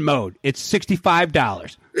goblin mode. It's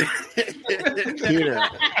 $65. Peter,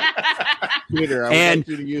 I would like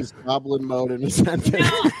you to use goblin mode in a sentence.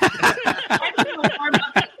 I don't know more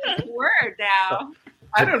about this word now.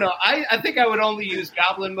 I don't know. I think I would only use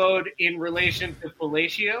goblin mode in relation to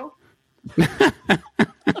fellatio.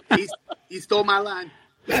 He stole my line.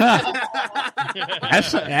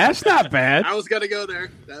 That's not bad. I was gonna go there.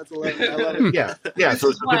 That's 11. I love it. Yeah.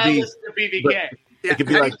 So it Why I could be. listen to BBK. It could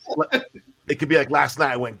be like. It could be like last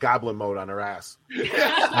night I went goblin mode on her ass. See,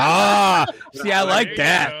 I like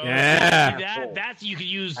that. Yeah. That's you could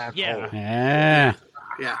use. Yeah.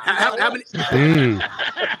 Yeah. How many? I mean,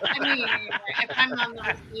 if I'm on the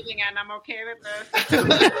receiving end, I'm okay with this.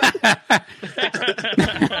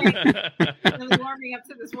 Really warming up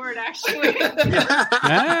to this word, actually.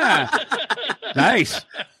 Yeah. Nice.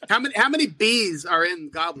 How many B's are in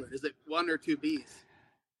goblin? Is it 1 or 2 B's?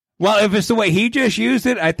 Well, if it's the way he just used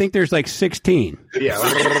it, I think there's like 16. Yeah.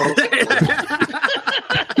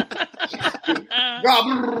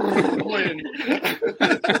 Goblin.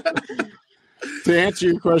 To answer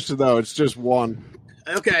your question, though, it's just one.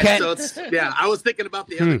 Okay, so it's I was thinking about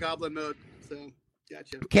the other goblin mode. So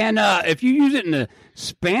gotcha. Can if you use it in the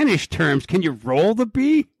Spanish terms, can you roll the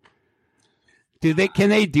B? Can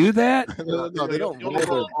they do that? No, they don't roll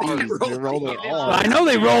their R's. They roll their R's. I know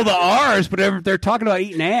they roll the R's, but if they're talking about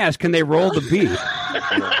eating ass, can they roll the B?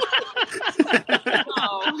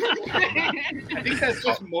 I think that's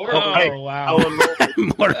just more. Oh, wow.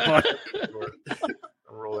 Motorboat.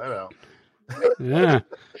 I'll roll that out. Yeah,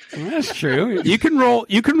 well, that's true. You can roll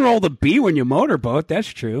the B when you motorboat. That's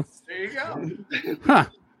true. There you go. Huh.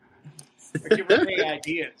 I give her any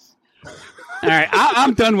ideas. All right,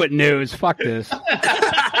 I'm done with news. Fuck this.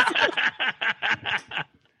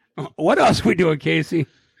 What else we doing, Casey?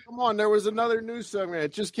 Come on, there was another news segment.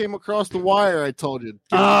 It just came across the wire. I told you.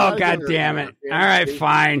 Oh, God damn it! All right,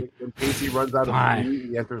 fine. When Casey runs out of food,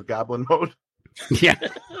 he enters goblin mode. Yeah.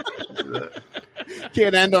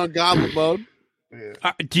 Can't end on goblin mode.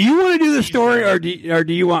 Do you want to do the story, or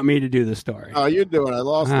do you want me to do the story? Oh, you're doing it. I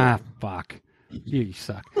lost it. Fuck. You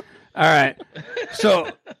suck. All right. So,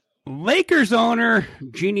 Lakers owner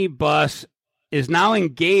Jeannie Buss is now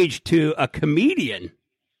engaged to a comedian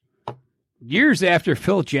years after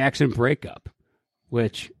Phil Jackson breakup,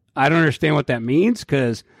 which I don't understand what that means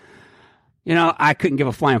because, I couldn't give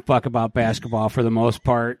a flying fuck about basketball for the most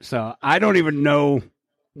part. So I don't even know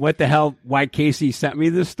why Casey sent me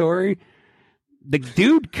this story. The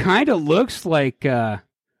dude kind of looks like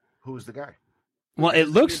who's the guy? Well, it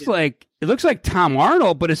looks like Tom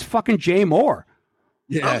Arnold, but it's fucking Jay Moore.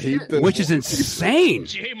 Yeah, which is insane.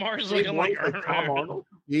 Jay Moore's looking like Tom Arnold.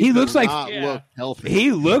 He looks like look healthy.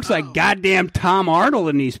 He looks like goddamn Tom Arnold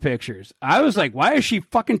in these pictures. I was like, why is she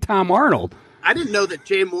fucking Tom Arnold? I didn't know that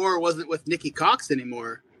Jay Moore wasn't with Nikki Cox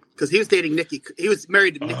anymore because he was dating Nikki. He was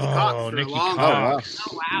married to Nikki Cox for Nikki a long time. Cox.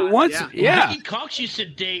 Oh wow! Once, yeah. Nikki Cox used to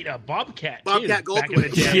date a Bobcat. Bobcat too, back in the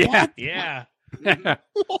Goldthwait. day. Yeah. Yeah.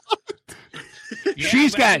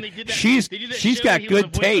 She's back got when they did that- she's they did that she's show, got he was a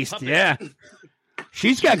good voice of taste. puppet. Yeah.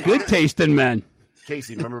 She's got good taste in men.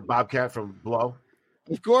 Casey, remember Bobcat from Blow?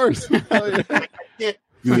 Of course. Hell yeah. I can't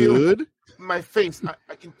Good. feel my face.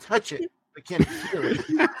 I can touch it. I can't feel it.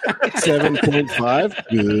 7.5.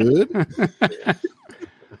 Good.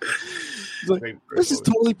 It's like, this is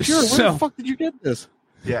totally pure. Where So- the fuck did you get this?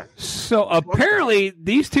 Yeah. So apparently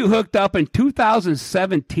these two hooked up in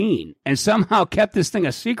 2017 and somehow kept this thing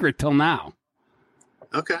a secret till now.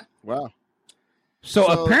 Okay. Wow. So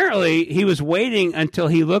So- apparently he was waiting until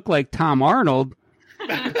he looked like Tom Arnold To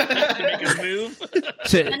make a move.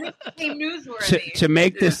 to And it became newsworthy. to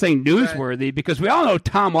make this thing newsworthy because we all know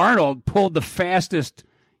Tom Arnold pulled the fastest,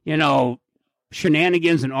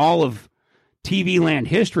 shenanigans in all of TV land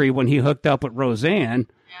history when he hooked up with Roseanne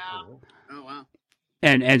Yeah. Oh wow.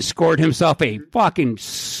 and scored himself a fucking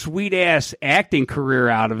sweet ass acting career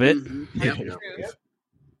out of it. Yep. True.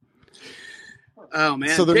 Oh man.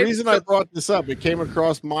 So the Jay- reason I brought this up, it came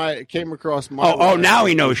across my. Oh, now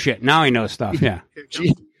he knows shit. Now he knows stuff. Yeah.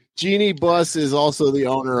 Jeannie Buss is also the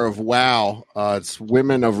owner of WOW. It's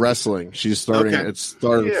Women of Wrestling. She's starting. Okay. It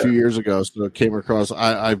started a few years ago, so it came across.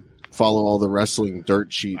 I follow all the wrestling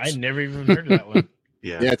dirt sheets. I never even heard of that one.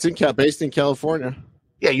 Yeah. Yeah, it's based in California.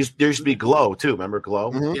 Yeah. There used to be Glow too. Remember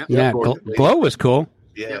Glow? Mhm. Yep. Yeah. Glow was cool.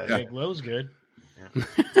 Yeah. Yeah, Glow's good.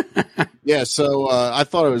 Yeah, so I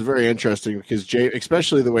thought it was very interesting because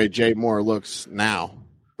especially the way Jay Moore looks now.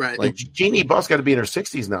 Right. Like, Jeannie Buss got to be in her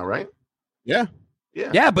 60s now, right? yeah,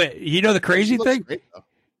 Yeah. Yeah, but the crazy He looks thing? great, though.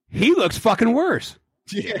 He looks fucking worse.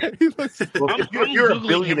 Yeah, he looks. Well, I'm if you're a Googling him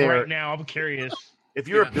billionaire, right now. I'm curious. if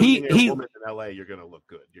you're a He- billionaire woman in LA, you're gonna look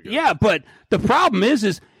good. Yeah, but the problem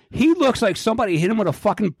is he looks like somebody hit him with a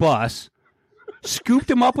fucking bus, scooped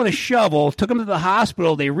him up with a shovel, took him to the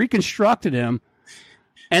hospital, they reconstructed him,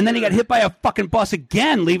 and then he got hit by a fucking bus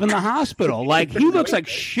again leaving the hospital. Like, he looks like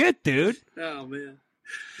shit, dude. Oh man.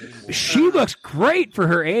 She looks great for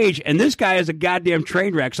her age, and this guy is a goddamn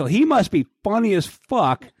train wreck, so he must be funny as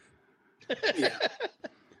fuck.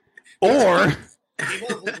 Or He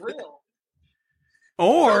wasn't real.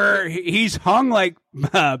 or he's hung like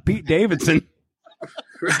Pete Davidson.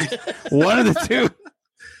 One of the two.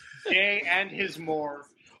 Jay and his more.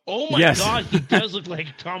 Oh my Yes. god, he does look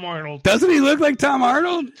like Tom Arnold. Doesn't he look like Tom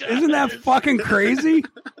Arnold? Isn't that fucking crazy?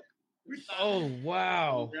 Oh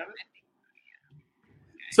wow.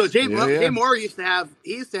 So Jay, Yeah. Jay Moore used to have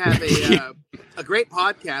a great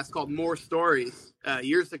podcast called More Stories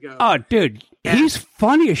years ago. Oh, dude, he's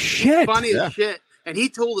funny as shit. Funny as shit. And he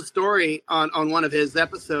told a story on one of his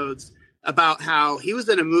episodes about how he was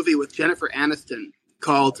in a movie with Jennifer Aniston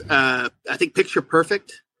called I think Picture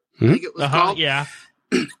Perfect. I think it was called. Yeah.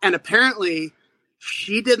 And apparently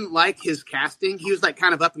she didn't like his casting. He was like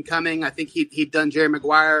kind of up and coming. I think he'd done Jerry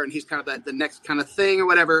Maguire, and he's kind of the next kind of thing or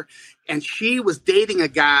whatever. And she was dating a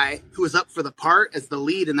guy who was up for the part as the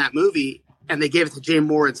lead in that movie, and they gave it to Jay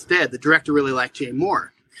Moore instead. The director really liked Jay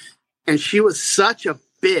Moore. And she was such a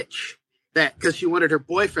bitch that because she wanted her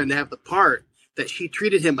boyfriend to have the part, that she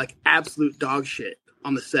treated him like absolute dog shit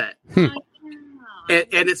on the set.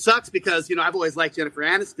 And it sucks because, you know, I've always liked Jennifer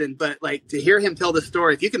Aniston, but like to hear him tell this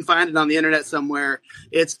story, if you can find it on the internet somewhere,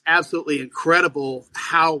 it's absolutely incredible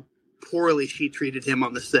how poorly she treated him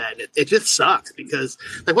on the set. It just sucks because,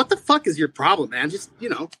 like, what the fuck is your problem, man? Just, you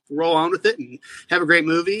know, roll on with it and have a great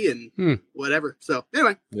movie and whatever. So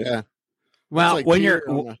anyway. Yeah. Well, like when Peter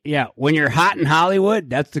when you're hot in Hollywood,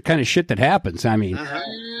 that's the kind of shit that happens. I mean,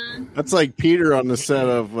 That's like Peter on the set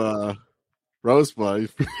of Rosebud.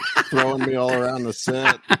 He's throwing me all around the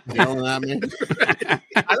set, yelling at me.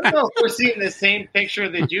 I don't know if we're seeing the same picture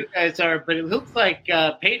that you guys are, but it looks like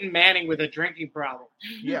Peyton Manning with a drinking problem.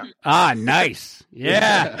 Yeah. Ah, nice.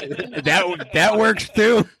 Yeah, that works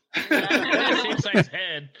too. Same size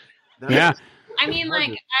head. Yeah. I mean,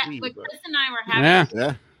 like Chris and I were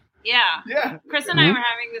having. Yeah. Chris and I were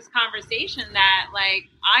having this conversation that, like,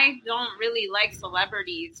 I don't really like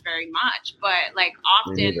celebrities very much, but, like,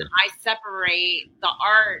 often I separate the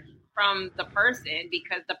art from the person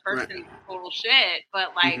because the person's total shit,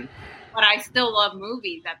 but, like, but I still love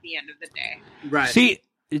movies at the end of the day. Right. See,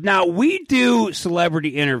 now we do celebrity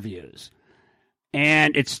interviews,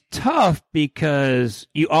 and it's tough because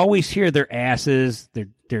you always hear their asses,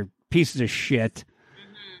 they're pieces of shit.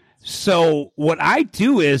 So what I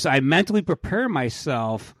do is I mentally prepare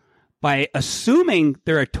myself by assuming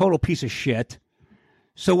they're a total piece of shit.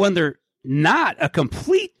 So when they're not a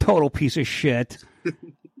complete total piece of shit,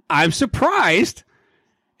 I'm surprised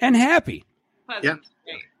and happy. Yeah.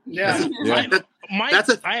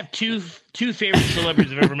 I have two favorite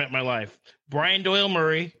celebrities I've ever met in my life. Brian Doyle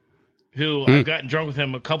Murray, who I've gotten drunk with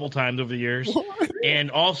him a couple times over the years.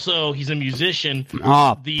 And also he's a musician.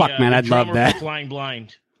 Oh, fuck, man, I'd love that. Flying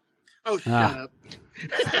Blind. Oh, shut up.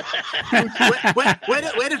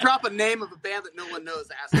 way to drop a name of a band that no one knows.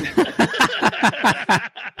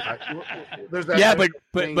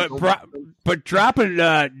 But dropping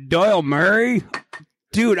Doyle Murray,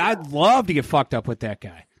 dude, I'd love to get fucked up with that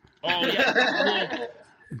guy. Oh yeah,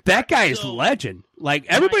 that guy is legend. Like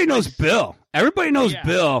everybody knows Bill. Everybody knows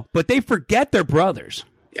Bill, but they forget their brothers.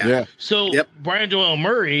 Yeah. So Brian Doyle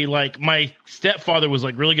Murray, like my stepfather was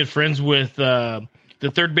like really good friends with the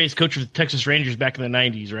third base coach of the Texas Rangers back in the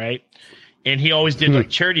 90s, right? And he always did like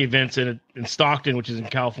charity events in Stockton, which is in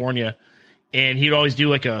California. And he'd always do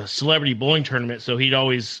like a celebrity bowling tournament. So we'd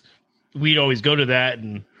always go to that.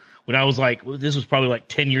 And when I was like, this was probably like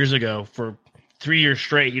 10 years ago, for 3 years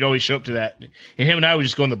straight, he'd always show up to that. And him and I would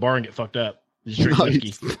just go in the bar and get fucked up. Just drink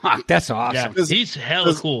whiskey. Fuck, that's awesome. Yeah, he's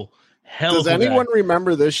hella cool. Does anyone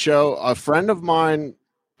remember this show? A friend of mine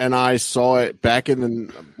and I saw it back in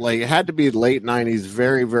the, like, it had to be late 90s,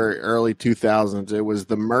 very, very early 2000s. It was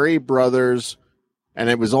the Murray brothers, and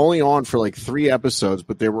it was only on for like 3 episodes,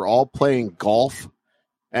 but they were all playing golf.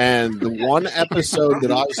 And the one episode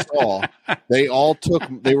that I saw, they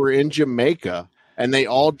were in Jamaica, and they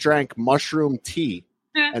all drank mushroom tea,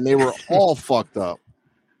 and they were all fucked up.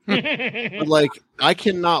 But, like, I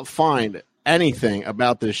cannot find anything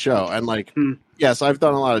about this show. And, like, yes, I've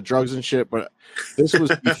done a lot of drugs and shit, but this was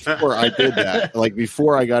before I did that. Like,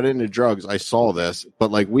 before I got into drugs, I saw this, but,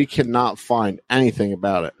 like, we cannot find anything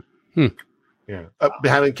about it. Yeah.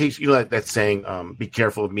 In case you know that saying, be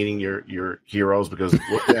careful of meeting your heroes, because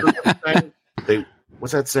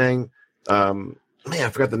what's that saying? Man, I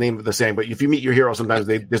forgot the name of the saying, but if you meet your hero, sometimes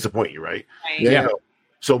they disappoint you, right? Yeah.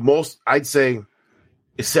 So I'd say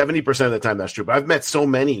 70% of the time that's true. But I've met so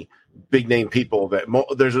many big name people that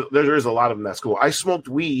there's a lot of them at school. I smoked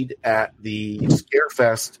weed at the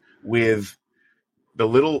Scarefest with the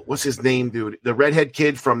little, what's his name, dude? The redhead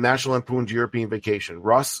kid from National Lampoon's European Vacation,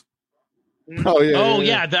 Russ. Oh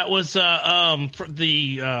yeah, that was for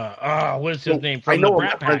the what is his name? From I know the him,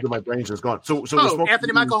 Brat my friends, Pack. but my brain's just gone. So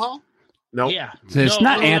Anthony Michael Hall? No, Yeah, So it's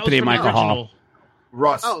not Anthony that was from the Michael Hall. original.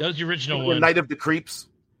 Russ. Oh. That was the original The one. Night of the Creeps.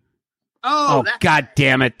 Oh, God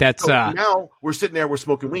damn it. That's, So now we're sitting there, we're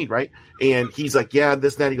smoking weed, right? And he's like, yeah,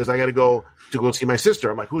 this, that. He goes, I got to go see my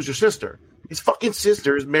sister. I'm like, who's your sister? His fucking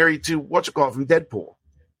sister is married to whatchamacallit from Deadpool.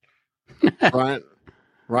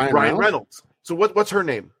 Ryan Reynolds. So what's her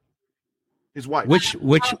name? His wife. Which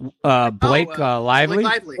Blake Lively?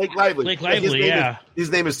 Blake Lively. Blake Lively, yeah.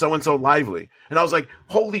 His name is so-and-so Lively. And I was like,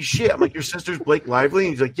 holy shit. I'm like, your sister's Blake Lively?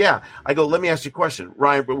 And he's like, yeah. I go, let me ask you a question.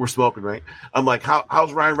 Ryan, we're smoking, right? I'm like,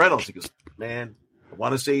 how's Ryan Reynolds? He goes, man, I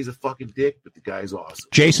want to say he's a fucking dick, but the guy's awesome.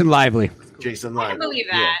 Jason Lively. Jason Lively. I believe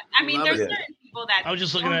that. Yeah. I mean, there's certain people that... I was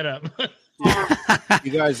just looking that up.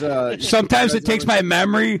 You guys. Sometimes it takes my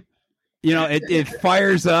memory. You know, it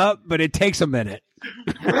fires up, but it takes a minute.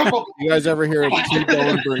 You guys ever hear of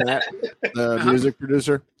T-Bone Burnett, the music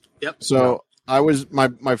producer? Yep. So I was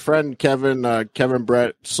my friend Kevin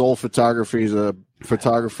Brett, Soul Photography. He's a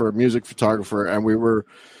photographer, music photographer, and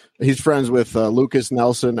he's friends with Lucas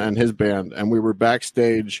Nelson and his band, and we were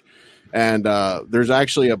backstage. And there's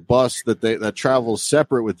actually a bus that travels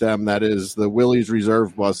separate with them. That is the Willie's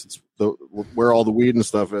Reserve bus. It's where all the weed and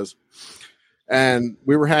stuff is. And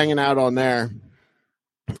we were hanging out on there.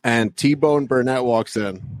 And T-Bone Burnett walks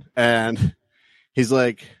in, and he's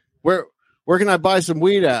like, "Where can I buy some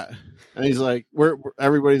weed at?" And he's like,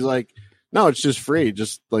 everybody's like, "No, it's just free.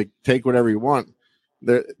 Just like take whatever you want."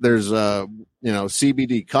 There's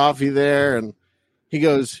CBD coffee there, and he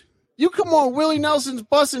goes, "You come on Willie Nelson's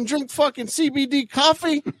bus and drink fucking CBD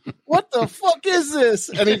coffee? What the fuck is this?"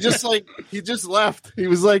 And he just left. He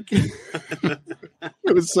was like, it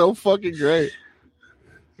was so fucking great.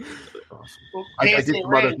 Well, I did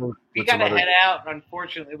some other things we with got to some other- head out.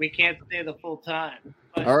 Unfortunately, we can't stay the full time.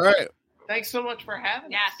 But All right. thanks so much for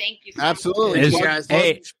having Yeah, us. thank you so Absolutely. Is- you guys.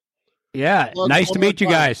 hey, yeah, Plugs nice to one meet you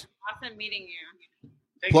more time. guys. much. Awesome meeting you.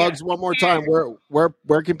 Take Plugs care. one more time.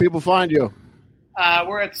 Where can people find you?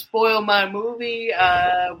 We're at Spoil My Movie.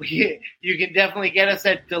 You can definitely get us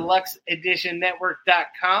at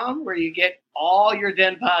deluxeeditionnetwork.com, where you get all your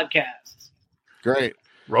Den podcasts. Great.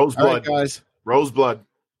 Roseblood. All right, guys. Roseblood.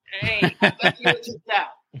 Hey, let's see what it's out.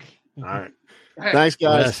 All right. Thanks,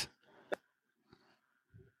 guys. Yes.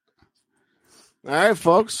 All right,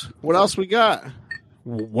 folks. What else we got?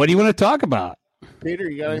 What do you want to talk about? Peter,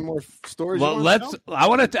 you got any more stories? Well, I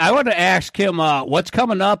want to ask him what's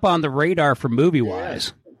coming up on the radar for movie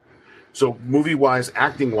wise. So movie wise,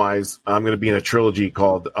 acting wise, I'm going to be in a trilogy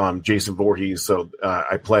called Jason Voorhees. So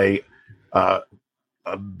I play a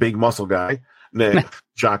big muscle guy named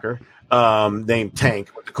Shocker, named Tank.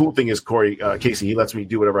 But the cool thing is Corey Casey, he lets me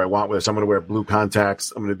do whatever I want with it. So I'm going to wear blue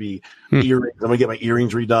contacts. I'm going to be earrings. I'm going to get my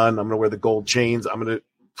earrings redone. I'm going to wear the gold chains. I'm going to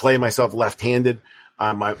play myself left-handed.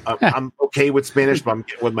 I'm okay with Spanish, but I'm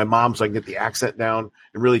getting with my mom so I can get the accent down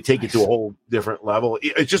and really take it to a whole different level.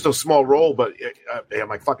 It's just a small role, but I'm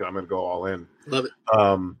like, fuck it, I'm going to go all in. Love it.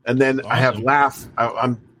 And then I have Laugh.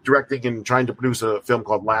 I'm directing and trying to produce a film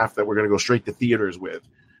called Laugh that we're going to go straight to theaters with.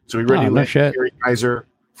 So we already landed Gary Kaiser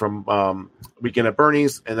from Weekend at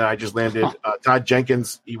Bernie's, and then I just landed Todd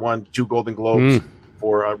Jenkins. He won 2 Golden Globes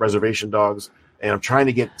for Reservation Dogs, and I'm trying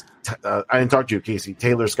to get. I didn't talk to you, Casey.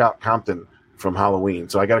 Taylor Scott Compton from Halloween.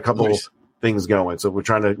 So I got a couple things going. So we're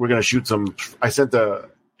going to shoot some. I sent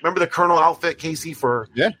remember the Colonel outfit, Casey, for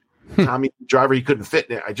Tommy Driver. He couldn't fit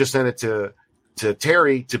in it. I just sent it to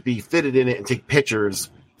Terry to be fitted in it and take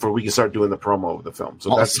pictures for we can start doing the promo of the film.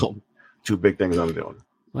 So that's 2 big things I'm doing.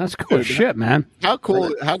 That's cool as shit, man. How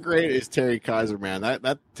cool! How great is Terry Kaiser, man?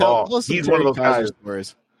 Tell us he's some one of Terry those Kaiser guys.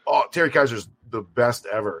 stories. Oh, Terry Kaiser's the best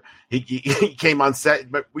ever. He came on set.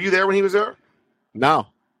 But were you there when he was there? No,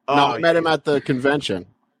 I met him at the convention.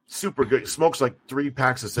 Super good. Smokes like 3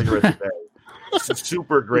 packs of cigarettes a day.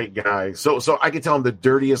 Super great guy. So I can tell him the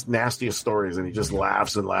dirtiest, nastiest stories, and he just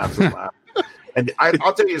laughs and laughs and laughs. And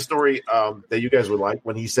I'll tell you a story that you guys would like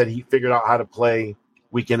when he said he figured out how to play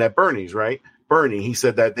Weekend at Bernie's, right? Bernie, he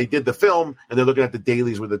said that they did the film and they're looking at the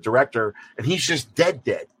dailies with the director and he's just dead,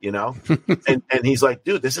 you know? and he's like,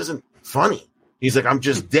 dude, this isn't funny. He's like, I'm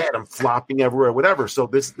just dead. I'm flopping everywhere, whatever. So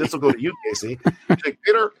this will go to you, Casey. He's like,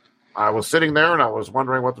 Peter, I was sitting there and I was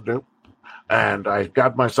wondering what to do. And I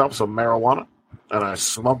got myself some marijuana and I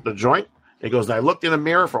smoked a joint. He goes, and I looked in the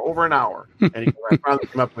mirror for over an hour. And he goes, I finally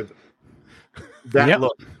came up with that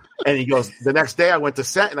look. And he goes, the next day I went to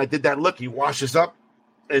set and I did that look. He washes up.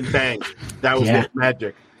 And bang, that was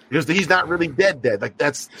magic. Because he's not really dead. Like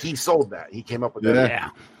he sold that. He came up with that. Yeah,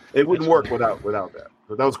 it wouldn't work without that.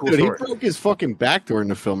 But that was a cool. Dude, story. he broke his fucking back during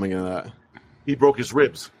the filming of that. He broke his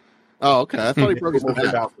ribs. Oh, okay. I thought he broke his over the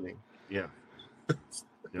back. balcony. Yeah.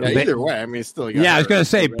 Yeah. Either way, I mean, still. Yeah, I was going to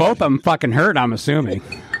say both of them fucking hurt. I'm assuming.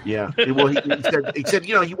 Yeah. Well, he said,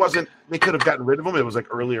 he wasn't. They could have gotten rid of him. It was like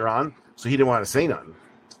earlier on, so he didn't want to say nothing.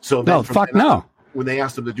 So no, fuck no. When they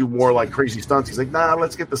asked him to do more like crazy stunts, he's like, nah,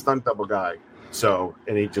 let's get the stunt double guy. So,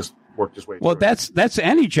 and he just worked his way Well, through that's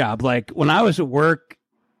any job. Like when I was at work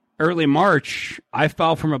early March, I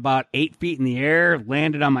fell from about 8 feet in the air,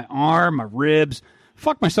 landed on my arm, my ribs,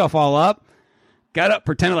 fucked myself all up, got up,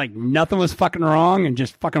 pretended like nothing was fucking wrong, and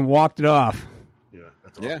just fucking walked it off.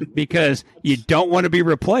 Yeah. Because you don't want to be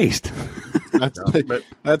replaced.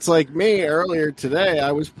 That's like me earlier today.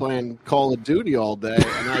 I was playing Call of Duty all day,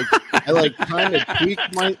 and I like kind of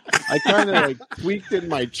tweaked in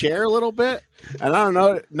my chair a little bit. And I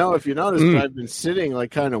don't know if you noticed, but I've been sitting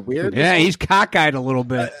like kind of weird. Yeah, he's cockeyed a little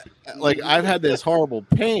bit. Like I've had this horrible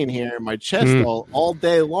pain here in my chest all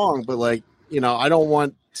day long, but like, I don't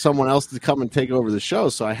want someone else to come and take over the show,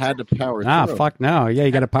 so I had to power through. Fuck no. Yeah,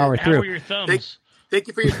 you got to power through. Power your thumbs. Thank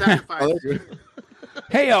you for your sacrifice.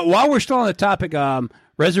 Hey, while we're still on the topic,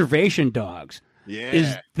 Reservation Dogs. Yeah.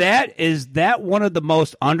 Is that one of the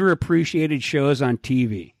most underappreciated shows on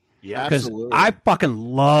TV? Yeah, because absolutely. I fucking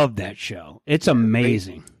love that show. It's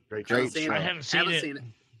amazing. Great I show. haven't seen it.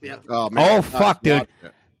 Yeah. Oh, fuck, dude.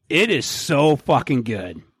 It is so fucking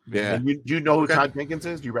good. Yeah. And do you know who Todd Jenkins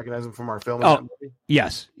is? Do you recognize him from our film? Oh,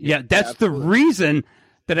 yes. Yeah, that's the reason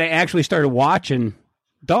that I actually started watching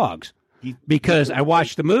Dogs. Because I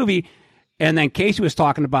watched the movie, and then Casey was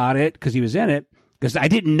talking about it because he was in it, because I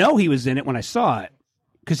didn't know he was in it when I saw it.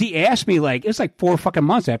 Because he asked me, it's like 4 fucking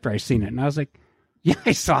months after I seen it, and I was like, yeah,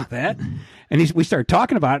 I saw that. And we started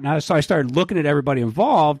talking about it, and so I started looking at everybody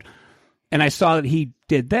involved, and I saw that he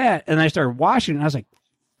did that, and I started watching it, and I was like,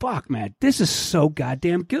 fuck, man, this is so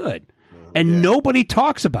goddamn good. And nobody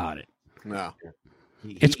talks about it. No.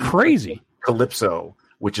 It's crazy. Calypso,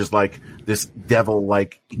 which is like this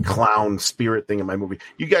devil-like clown spirit thing in my movie.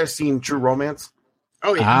 You guys seen True Romance?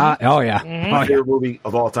 Oh, yeah. My favorite movie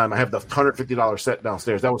of all time. I have the $150 set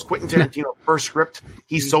downstairs. That was Quentin Tarantino's first script.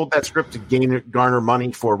 He sold that script to garner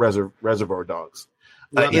money for Reservoir Dogs.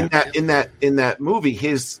 In that movie,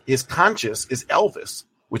 his conscious is Elvis,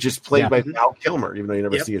 which is played by Val Kilmer, even though you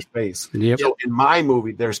never see his face. Yep. So in my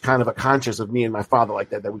movie, there's kind of a conscious of me and my father like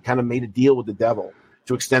that we kind of made a deal with the devil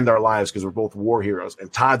to extend our lives because we're both war heroes.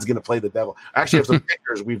 And Todd's going to play the devil. I actually have some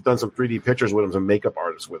pictures. We've done some 3D pictures with him, some makeup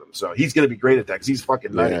artists with him. So he's going to be great at that because he's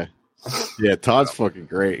fucking nutty. Yeah, Todd's fucking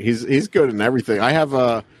great. He's good in everything. I have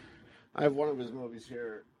one of his movies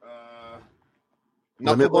here.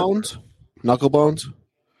 Knucklebones.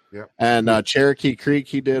 Yeah. And Cherokee Creek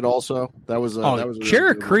he did also. That was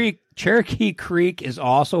Cherokee Creek is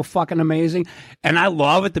also fucking amazing. And I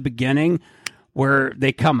love at the beginning where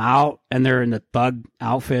they come out and they're in the thug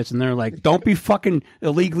outfits and they're like, don't be fucking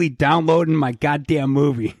illegally downloading my goddamn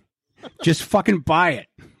movie. Just fucking buy it.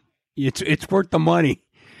 It's worth the money.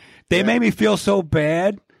 They made me feel so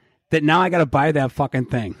bad that now I got to buy that fucking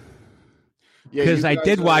thing. Because I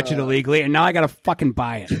did watch it illegally and now I got to fucking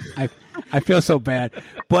buy it. I feel so bad.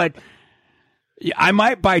 But I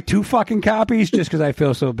might buy 2 fucking copies just because I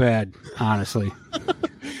feel so bad, honestly.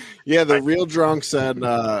 Yeah, the Real Drunks and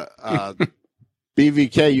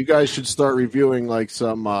BVK, you guys should start reviewing like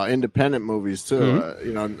some independent movies too.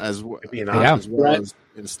 As well as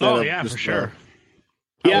instead of just, for sure.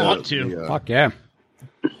 Yeah, I want to. Fuck yeah.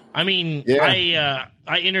 I mean, I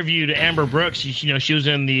interviewed Amber Brooks. She was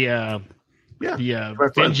in the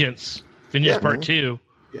Vengeance Part 2.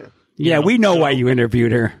 Yeah, we know why you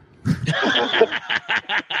interviewed her.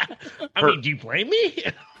 I mean, do you blame me?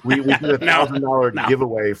 We did a $1,000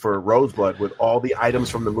 giveaway for Roseblood with all the items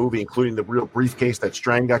from the movie, including the real briefcase that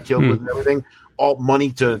Strang got killed with and everything. All money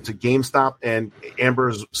to GameStop, and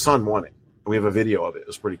Amber's son won it. We have a video of it. It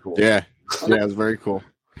was pretty cool. Yeah, it was very cool.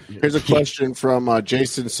 Here's a question from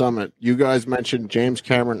Jason Summit. You guys mentioned James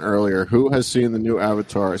Cameron earlier. Who has seen the new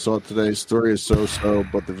Avatar? I saw it today. Story is so-so,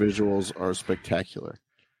 but the visuals are spectacular.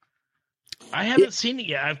 I haven't seen it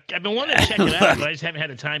yet. I've been wanting to check it out, but I just haven't had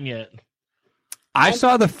the time yet. I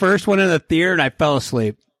saw the first one in the theater and I fell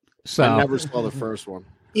asleep. So I never saw the first one.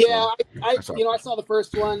 Yeah, I saw the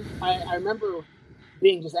first one. I remember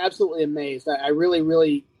being just absolutely amazed. I really,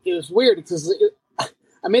 really, it was weird because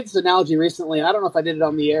I made this analogy recently. I don't know if I did it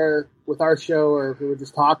on the air with our show or if we were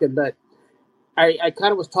just talking, but I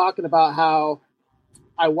kind of was talking about how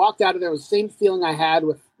I walked out of there with the same feeling I had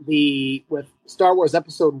with Star Wars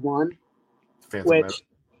Episode 1,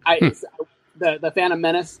 the Phantom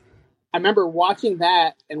Menace. I remember watching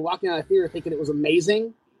that and walking out of the theater thinking it was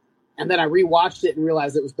amazing, and then I rewatched it and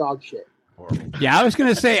realized it was dog shit. Yeah, I was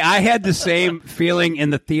going to say I had the same feeling in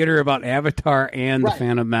the theater about Avatar and the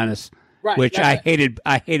Phantom Menace, which I hated.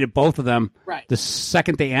 I hated both of them. Right. The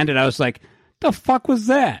second they ended, I was like, "The fuck was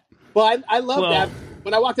that?" Well, I loved that.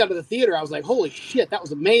 When I walked out of the theater, I was like, "Holy shit, that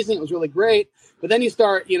was amazing! It was really great." But then you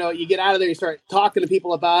start, you get out of there, you start talking to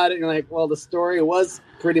people about it, and you're like, "Well, the story was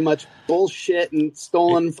pretty much bullshit and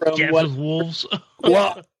stolen from wolves."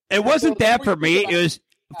 Well, it wasn't that for me.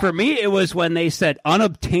 for me, it was when they said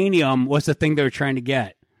unobtainium was the thing they were trying to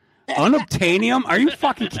get. Unobtainium? Are you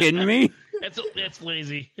fucking kidding me? That's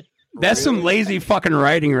lazy. That's some lazy fucking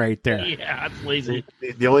writing right there. Yeah, that's lazy.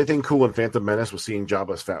 The only thing cool in Phantom Menace was seeing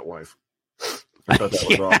Jabba's fat wife. I thought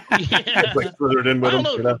that was awesome. Yeah. Like slithered in with him.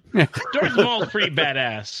 You know? Darth Maul's pretty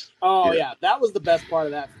badass. Oh yeah, that was the best part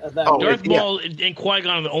of that. Darth Maul and Qui-Gon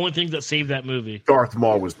are the only things that saved that movie. Darth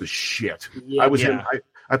Maul was the shit. Yeah. I was him.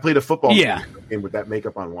 I played a football Yeah. game with that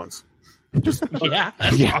makeup on once. Just Yeah,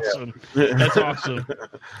 that's awesome. That's awesome.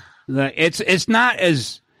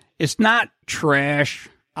 It's not trash.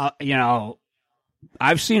 You know,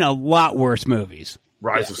 I've seen a lot worse movies.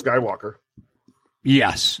 Rise of Skywalker.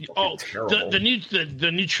 Yes. Oh, the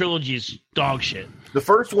new trilogy is dog shit. The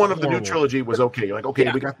first one of the new Horrible. trilogy was okay. You're like,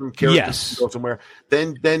 okay, we got some characters Yes. to go somewhere.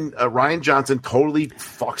 Then Ryan Johnson totally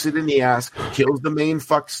fucks it in the ass, kills the main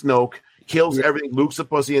fuck Snoke, kills everything. Luke's a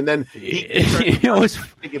pussy, and then he tries to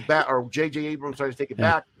take it back, or J.J. Abrams tried to take it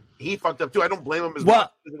back. He fucked up too. I don't blame him as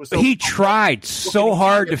much. It was he tried so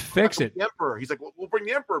hard to fix it. The Emperor. He's like, we'll bring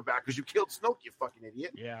the Emperor back because you killed Snoke, you fucking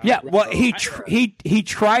idiot. Yeah. Well, he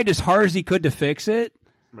tried as hard as he could to fix it.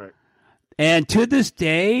 Right. And to this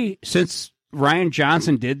day, since Ryan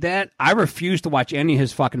Johnson did that, I refuse to watch any of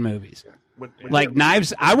his fucking movies. Like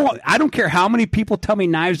Knives, I don't care how many people tell me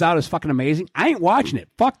Knives Out is fucking amazing. I ain't watching it.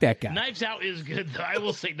 Fuck that guy. Knives Out is good, though. I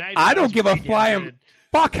will say Knives Out. I don't is give a pretty flying good.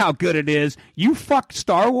 fuck how good it is. You fuck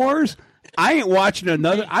Star Wars. I ain't watching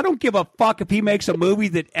another. I don't give a fuck if he makes a movie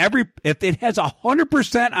that if it has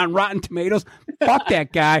 100% on Rotten Tomatoes. Fuck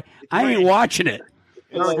that guy. I ain't watching it.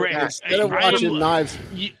 Instead of watching Knives,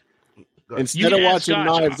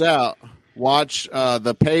 Knives Out, watch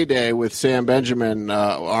The Payday with Sam Benjamin,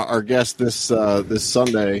 our guest this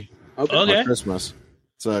Sunday for Christmas.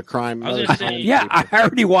 It's a crime. Yeah, I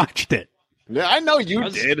already watched it. Yeah, I know you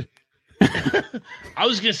did. I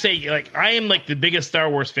was gonna say, like, I am like the biggest Star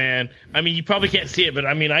Wars fan. I mean, you probably can't see it, but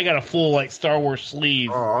I mean, I got a full like Star Wars sleeve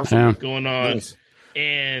going on,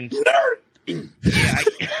 and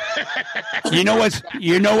you know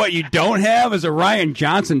what you don't have is a Ryan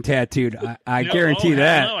Johnson tattooed. I guarantee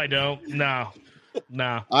that. No, I don't.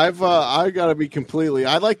 No. I got to be completely.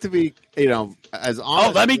 I'd like to be, as honest.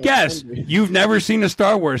 Oh, let me guess. You've never seen a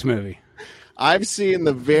Star Wars movie. I've seen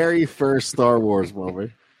the very first Star Wars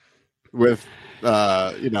movie with,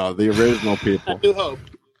 the original people. New Hope.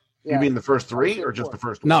 You mean the first three or just the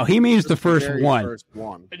first one? No, he means the first one.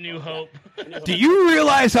 A New Hope. Do you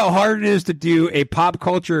realize how hard it is to do a pop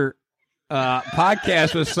culture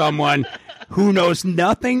podcast with someone who knows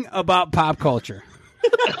nothing about pop culture?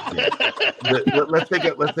 Let's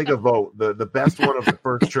take a vote. The best one of the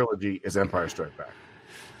first trilogy is Empire Strikes Back.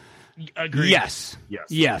 Agreed. Yes.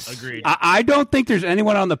 Agreed. I don't think there's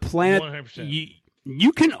anyone on the planet. 100%.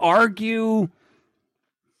 You can argue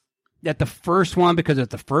that the first one because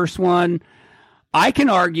it's the first one. I can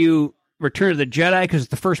argue Return of the Jedi because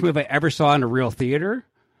it's the first movie I ever saw in a real theater.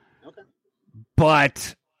 Okay.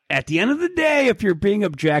 But at the end of the day, if you're being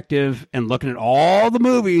objective and looking at all the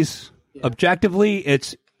movies objectively,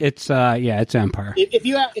 it's Empire. If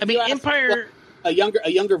you ask Empire, a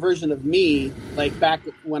younger version of me, like back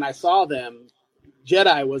when I saw them,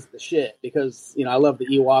 Jedi was the shit because I love the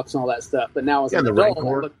Ewoks and all that stuff. But now as an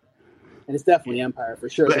adult, and it's definitely Empire for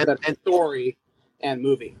sure. It's a better story and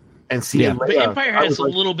movie. And see, but Empire has a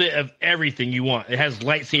little bit of everything you want. It has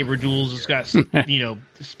lightsaber duels. It's got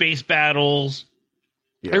space battles.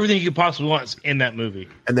 Yeah. Everything you could possibly want is in that movie.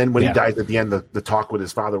 And then when he dies at the end, the talk with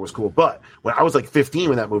his father was cool. But when I was like 15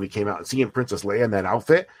 when that movie came out and seeing Princess Leia in that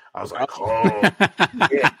outfit, I was like, oh,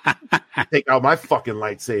 yeah. Take out my fucking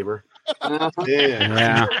lightsaber.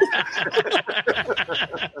 Yeah.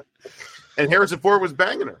 And Harrison Ford was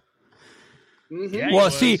banging her. Mm-hmm. Yeah, well,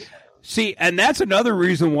 see, and that's another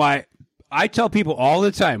reason why I tell people all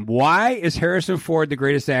the time, why is Harrison Ford the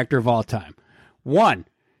greatest actor of all time? One,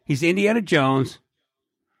 he's Indiana Jones.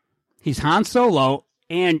 He's Han Solo,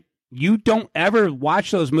 and you don't ever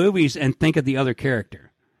watch those movies and think of the other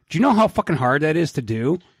character. Do you know how fucking hard that is to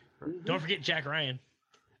do? Don't forget Jack Ryan.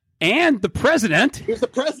 And the president. He was the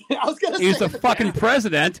president. I was going to say. He was the fucking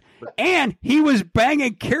president. And he was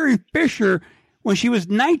banging Carrie Fisher when she was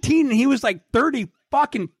 19, and he was like 30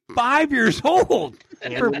 fucking 5 years old.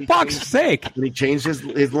 For fuck's sake. When he changed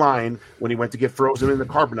his line when he went to get frozen in the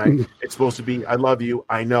carbonite, it's supposed to be, I love you,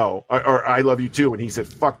 I know. Or I love you too. And he said,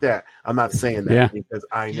 fuck that. I'm not saying that. Yeah. He says,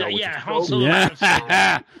 I know. Yeah.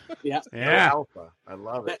 Alpha. I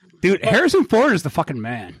love it. Dude, Harrison Ford is the fucking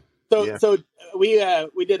man. So we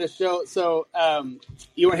did a show. So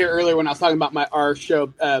you weren't here earlier when I was talking about our show,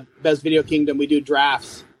 Best Video Kingdom. We do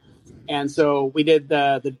drafts. And so we did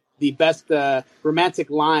the the best romantic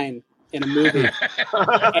line in a movie.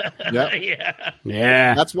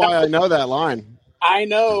 Yeah. That's why I know that line. I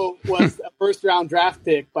know was a first-round draft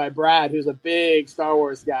pick by Brad, who's a big Star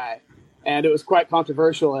Wars guy. And it was quite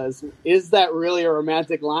controversial as, is that really a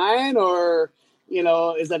romantic line? Or,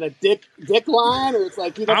 is that a dick line? Or it's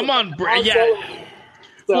like, I'm on Brad. Yeah.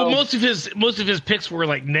 So, well, most of his picks were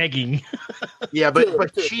like negging. Yeah,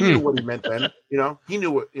 but she knew what he meant then. He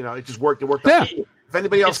knew what, it just worked. It worked out. If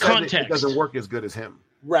anybody else says it doesn't work as good as him.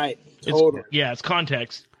 Right. Totally. It's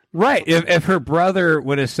context. Right. If her brother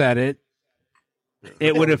would have said it,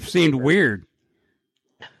 it would have seemed weird.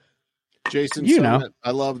 Jason,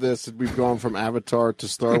 I love this. We've gone from Avatar to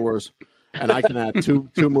Star Wars, and I can add two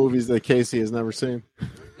movies that Casey has never seen.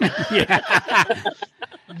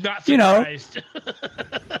 Not surprised.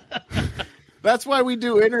 That's why we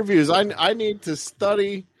do interviews. I need to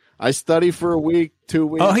study. I study for a week, 2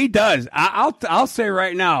 weeks. Oh, he does. I'll say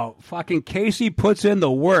right now, fucking Casey puts in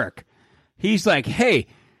the work. He's like, hey,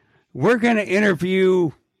 we're going to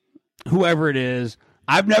interview whoever it is.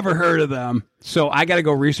 I've never heard of them, so I got to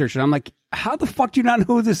go research it. I'm like, how the fuck do you not know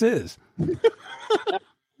who this is?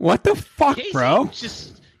 What the fuck, bro?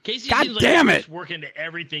 Casey God seems damn like it. he's working into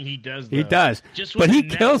everything he does. Though. He does. But he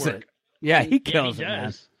kills it. Yeah, he kills it,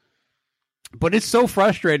 man. But it's so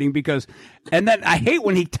frustrating because, and then I hate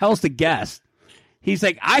when he tells the guest, he's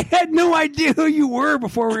like, I had no idea who you were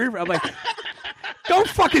before we were. I'm like, don't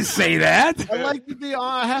fucking say that.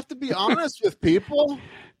 I have to be honest with people.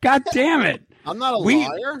 God damn it. I'm not a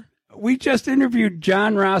liar. We just interviewed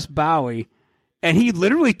John Ross Bowie, and he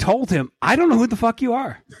literally told him, I don't know who the fuck you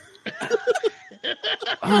are.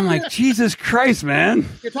 I'm like, Jesus Christ, man.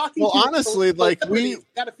 You're talking honestly, we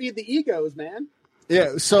got to feed the egos, man.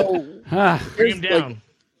 Yeah, so bring him down.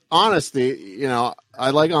 Honesty,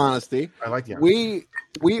 I like honesty. I like the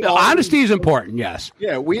honesty. Honesty is important, yes.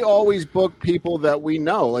 Yeah, we always book people that we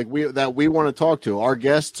know, that we want to talk to. Our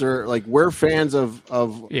guests are we're fans of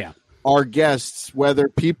our guests, whether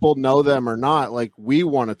people know them or not. We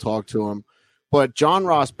want to talk to them. But John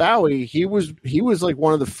Ross Bowie, he was like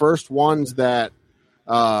one of the first ones that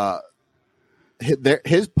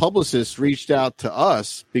his publicist reached out to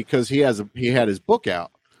us because he had his book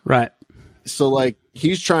out. Right. So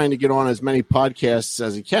he's trying to get on as many podcasts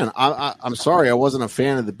as he can. I'm sorry, I wasn't a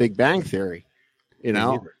fan of the Big Bang Theory,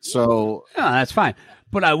 so that's fine.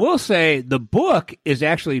 But I will say the book is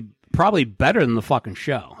actually probably better than the fucking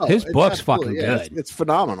show. His book's fucking good. It's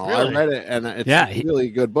phenomenal. Really? I read it, and it's a really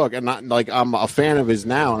good book. And I'm a fan of his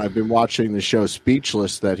now, and I've been watching the show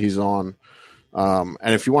Speechless that he's on. And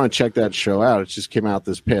if you want to check that show out, it just came out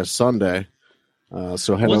this past Sunday.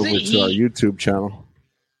 So head over to our YouTube channel.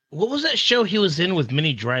 What was that show he was in with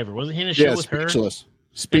Minnie Driver? Wasn't he in a show with Speechless. her?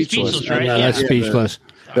 Speechless, right? Yeah, that's Speechless.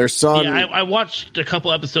 Their son. Yeah, I watched a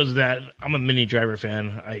couple episodes of that. I'm a Minnie Driver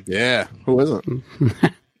fan. Who isn't?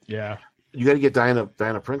 Yeah. You got to get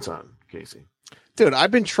Diana Prince on, Casey. Dude,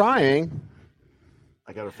 I've been trying.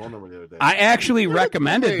 I got her phone number the other day. I actually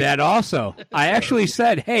recommended that also. I actually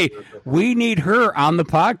said, hey, we need her on the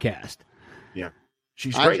podcast. Yeah.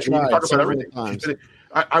 She's great. I've tried several times.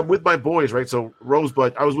 I'm with my boys, right? So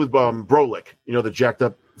Rosebud, I was with Brolick, the jacked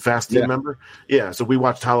up Fast Team member. Yeah. So we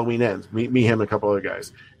watched Halloween Ends. Me, him, and a couple other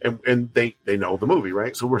guys, and they know the movie,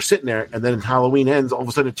 right? So we're sitting there, and then Halloween Ends. All of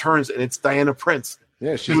a sudden, it turns, and it's Diana Prince.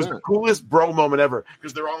 Yeah, it was the coolest bro moment ever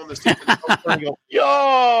because they're all in this team. And go,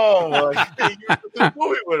 yo, hey, you're this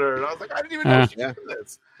movie with her, and I was like, I didn't even know she did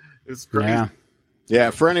this. It's crazy. Yeah.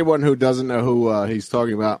 For anyone who doesn't know who he's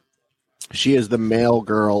talking about, she is the male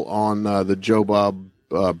girl on the Joe Bob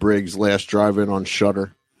Briggs Last Drive-In on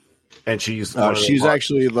Shudder, and she's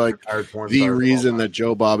actually the reason that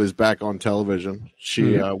Joe Bob is back on television.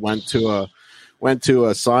 She went to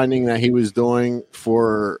a signing that he was doing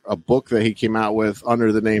for a book that he came out with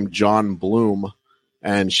under the name John Bloom,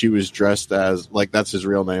 and she was dressed as that's his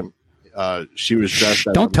real name. She was dressed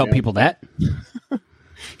as don't tell people that.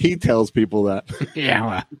 He tells people that. Yeah.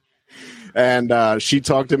 Well. And she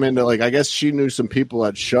talked him into I guess she knew some people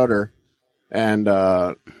at Shudder, and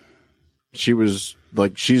she was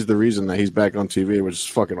she's the reason that he's back on TV, which is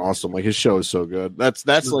fucking awesome. His show is so good. That's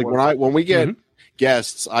when we get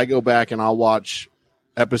guests, I go back and I'll watch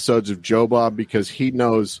episodes of Joe Bob because he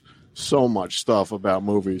knows so much stuff about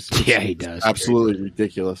movies. Yeah, he does. Absolutely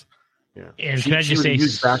ridiculous. Yeah. And can I just say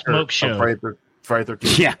Smoke Show? Friday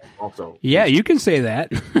 13th. Yeah. Also. Yeah, you can say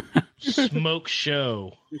that. Smoke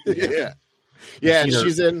Show. Yeah. Yeah, and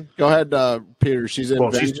she's in. Go ahead, Peter. She's in.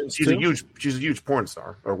 Well, she's a huge porn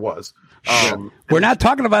star, or was. We're not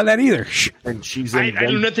talking about that either. And she's in. I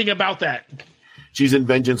know nothing about that. she's in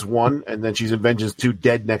Vengeance 1, and then she's in Vengeance 2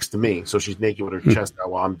 dead next to me. So she's naked with her chest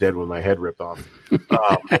out while I'm dead with my head ripped off.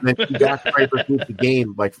 And then she got Piper Proof the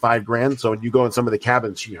game like $5,000. So when you go in some of the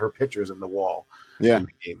cabins, her picture's in the wall. Yeah. In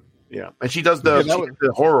the game. Yeah. And she does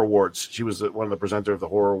the horror awards. She was one of the presenters of the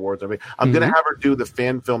horror awards. I mean, I'm going to have her do the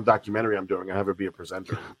fan film documentary I'm doing and have her be a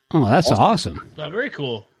presenter. Oh, that's awesome. Very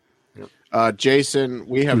cool. Jason,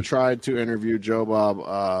 we have tried to interview Joe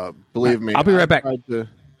Bob. Believe me, I'll be right back.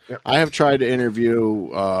 I have tried to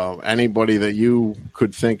interview anybody that you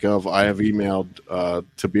could think of. I have emailed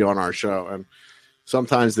to be on our show, and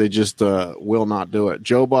sometimes they just will not do it.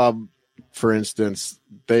 Joe Bob, for instance,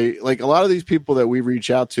 they like a lot of these people that we reach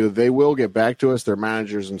out to. They will get back to us. Their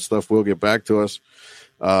managers and stuff will get back to us,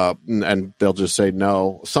 and they'll just say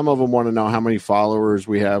no. Some of them want to know how many followers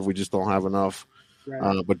we have. We just don't have enough.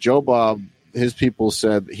 Right. But Joe Bob, his people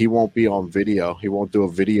said he won't be on video. He won't do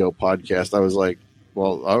a video podcast. I was like,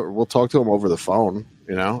 well, we'll talk to him over the phone,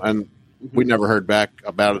 and we never heard back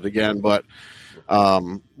about it again. But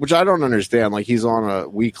which I don't understand. Like, he's on a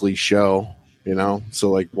weekly show,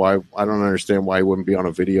 so like, why? I don't understand why he wouldn't be on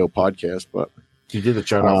a video podcast. But he did the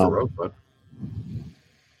shout out for Rosebud.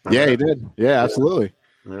 Yeah, he did. Yeah, absolutely.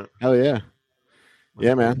 Yeah. Hell yeah.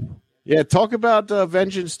 Yeah, man. Yeah, talk about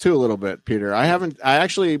Vengeance 2 a little bit, Peter.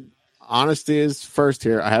 Honesty is first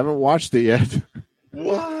here. I haven't watched it yet.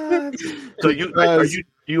 What? So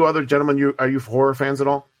you other gentlemen, are you horror fans at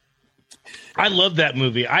all? I love that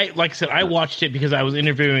movie. Like I said, I watched it because I was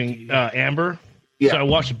interviewing Amber. Yeah. So I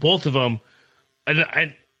watched both of them.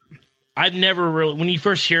 And I've never really, when you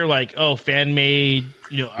first hear like, oh, fan made,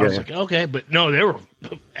 I was like, okay, but no, they were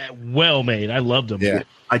well made. I loved them. Yeah.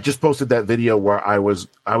 I just posted that video where I was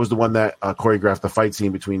the one that choreographed the fight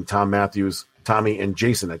scene between Tom Matthews, Tommy, and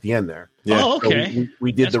Jason at the end there. Yeah. Oh, okay. So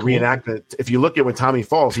we did That's the reenactment. If you look at when Tommy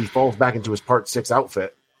falls, he falls back into his Part 6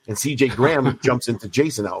 outfit, and CJ Graham jumps into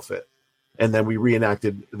Jason outfit. And then we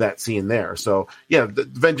reenacted that scene there. So, yeah, the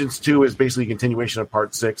Vengeance 2 is basically a continuation of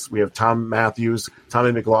Part 6. We have Tom Matthews,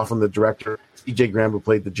 Tommy McLaughlin, the director, CJ Graham, who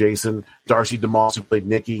played the Jason, Darcy DeMoss, who played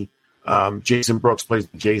Nikki, Jason Brooks plays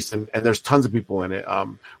Jason, and there's tons of people in it.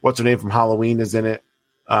 What's her name from Halloween is in it.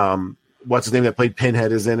 What's his name that played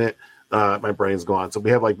Pinhead is in it. My brain's gone. So we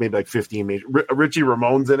have maybe 15 major. Richie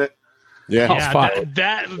Ramone's in it. Yeah,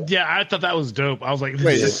 I thought that was dope. I was like,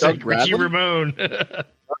 wait, is Doug Richie Bradley? Ramone.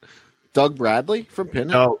 Doug Bradley from Pinhead?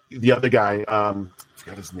 No, the other guy. I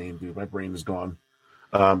forgot his name, dude. My brain is gone.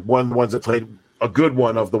 One of the ones that played a good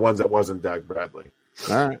one of the ones that wasn't Doug Bradley.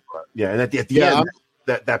 All right. Yeah, and at the end,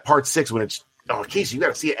 that Part 6 when it's Casey, you got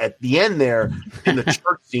to see it at the end there in the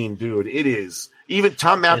church scene, dude. It is. Even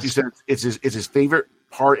Tom Matthews said it's his favorite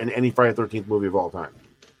part in any Friday the 13th movie of all time.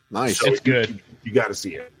 Nice. So it's good. You got to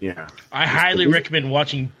see it. Yeah. I highly recommend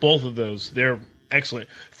watching both of those. They're excellent.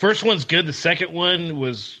 First one's good. The second one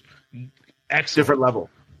was excellent. Different level.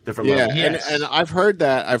 Yeah, Yes. and I've heard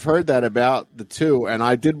that about the two, and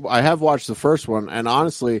I have watched the first one, and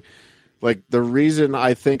honestly, like the reason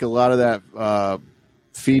I think a lot of that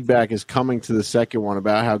feedback is coming to the second one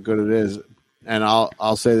about how good it is, and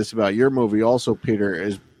I'll say this about your movie also, Peter,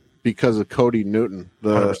 is because of Cody Newton.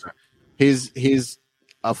 100%. He's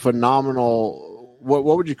a phenomenal. What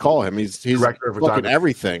would you call him? He's director of fucking photography.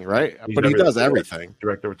 Everything, right? But he does everything.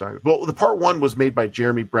 Director of photography. Well, the Part 1 was made by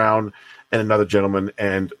Jeremy Brown and another gentleman,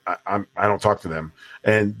 and I don't talk to them.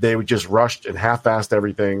 And they were just rushed and half-assed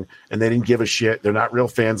everything, and they didn't give a shit. They're not real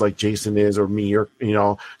fans like Jason is or me, or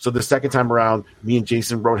So the second time around, me and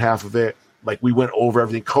Jason wrote half of it. Like, we went over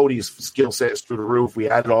everything. Cody's skill set is through the roof. We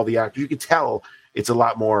added all the actors. You can tell it's a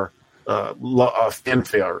lot more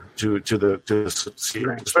fanfare to the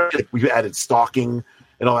series. Especially we added stalking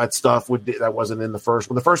and all that stuff that wasn't in the first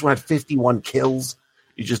one. The first one had 51 kills.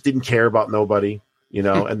 You just didn't care about nobody,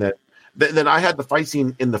 and then I had the fight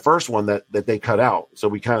scene in the first one that they cut out. So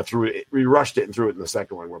we kind of we rushed it and threw it in the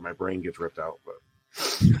second one where my brain gets ripped out. But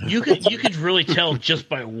you could really tell just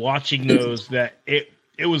by watching those that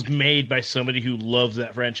it was made by somebody who loves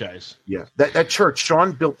that franchise. Yeah, that church.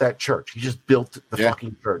 Sean built that church. He just built the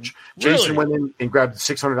fucking church. Really? Jason went in and grabbed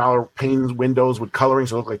 $600 pane windows with coloring,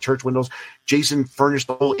 so it looked like church windows. Jason furnished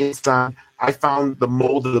the whole inside. I found the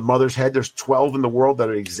mold of the mother's head. There's 12 in the world that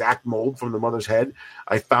are exact mold from the mother's head.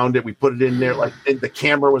 I found it. We put it in there. And the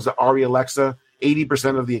camera was the Arri Alexa.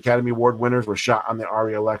 80% of the Academy Award winners were shot on the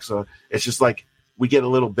Arri Alexa. It's just like we get a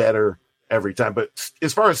little better every time. But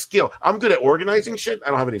as far as skill, I'm good at organizing shit. I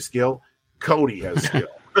don't have any skill. Cody has skill.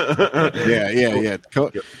 Yeah.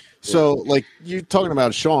 So, like, you talking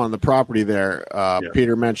about Sean, the property there,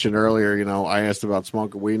 Peter mentioned earlier, I asked about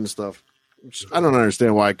smoking weed and stuff. I don't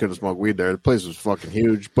understand why I couldn't smoke weed there. The place was fucking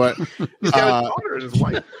huge, but He's got a daughter and his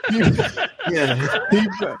wife.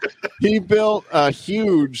 he built a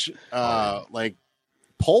huge like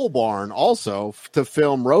pole barn also to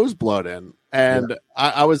film Roseblood in, and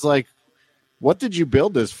I was like, "What did you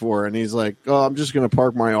build this for?" And he's like, "Oh, I'm just going to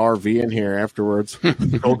park my RV in here afterwards."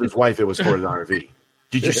 He told his wife it was for his RV.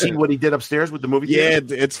 Did you see what he did upstairs with the movie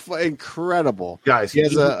theater? Yeah, it's incredible, guys. He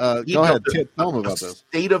has go ahead, tell him about this.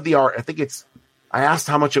 State of the art. I think it's. I asked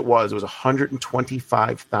how much it was. It was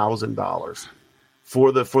 $125,000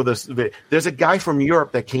 for this. There's a guy from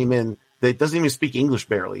Europe that came in that doesn't even speak English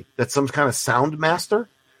barely. That's some kind of sound master.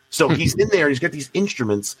 So he's in there and he's got these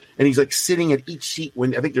instruments and he's like sitting at each seat.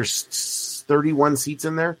 When I think there's 31 seats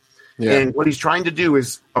in there, and what he's trying to do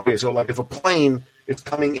is so like if a plane is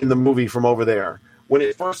coming in the movie from over there. When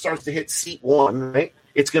it first starts to hit seat 1, right,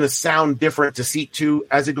 it's going to sound different to seat 2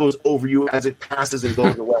 as it goes over you, as it passes and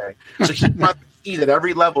goes away. So he wants to see that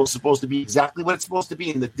every level is supposed to be exactly what it's supposed to be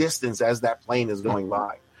in the distance as that plane is going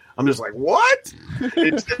by. I'm just like, what?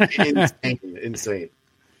 It's insane.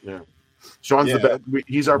 Yeah. Sean's the best.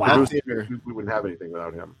 He's our producer. We wouldn't have anything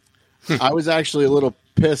without him. I was actually a little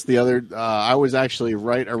pissed I was actually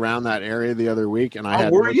right around that area the other week, and I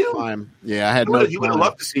had no time. Yeah, I had no time. He would have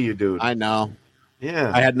loved to see you, dude. I know.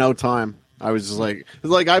 Yeah, I had no time. I was just like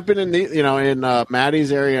I've been in in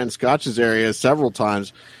Maddie's area and Scotch's area several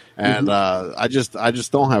times, and I just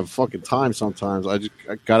don't have fucking time sometimes. I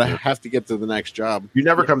gotta have to get to the next job. You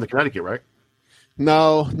never come to Connecticut, right?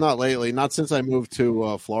 No, not lately. Not since I moved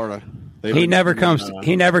to Florida. He never comes.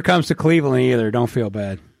 He never comes to Cleveland either. Don't feel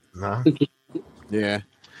bad. No. Yeah.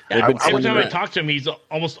 Every time I talk to him, he's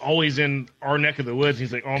almost always in our neck of the woods.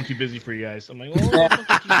 He's like, "Oh, I'm too busy for you guys." I'm like, "Oh,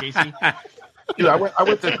 fuck you, Casey." Dude, I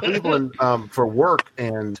went to Cleveland for work,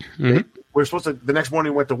 and we're supposed to. The next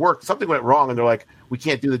morning, we went to work. Something went wrong, and they're like, "We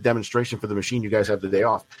can't do the demonstration for the machine. You guys have the day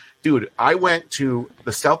off." Dude, I went to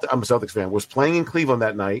the Celtics. I'm a Celtics fan. Was playing in Cleveland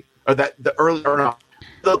that night, or I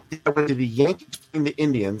went to the Yankees playing the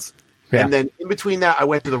Indians, and then in between that, I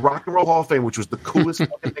went to the Rock and Roll Hall of Fame, which was the coolest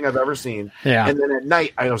fucking thing I've ever seen. Yeah. And then at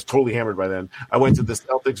night, I was totally hammered by then. I went to the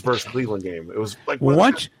Celtics versus Cleveland game. It was like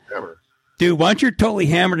ever. Dude, once you're totally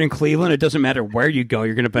hammered in Cleveland, it doesn't matter where you go.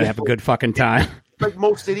 You're going to have a good fucking time. Like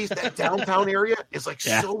most cities, that downtown area is like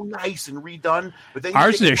so nice and redone. But then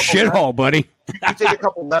ours is a shithole, buddy. You take a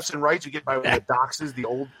couple lefts and rights, you get by the Doxes, the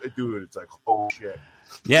old dude. It's like, oh shit.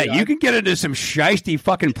 Yeah, you can get into some shiesty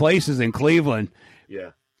fucking places in Cleveland.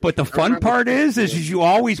 Yeah. But the fun part is you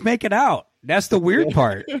always make it out. That's the weird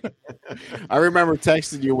part. I remember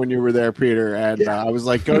texting you when you were there, Peter, and I was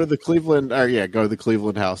like, go to the Cleveland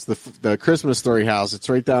house, the Christmas Story house. It's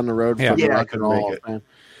right down the road from the Rock and Roll.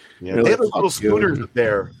 Yeah, they have those little scooters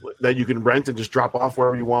there that you can rent and just drop off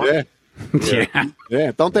wherever you want.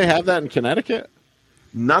 Yeah. Don't they have that in Connecticut?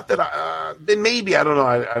 Not that then maybe, I don't know.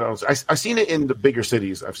 I don't. I've seen it in the bigger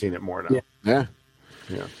cities. I've seen it more now. Yeah.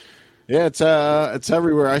 It's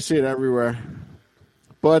everywhere. I see it everywhere.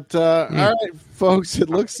 But all right, folks, it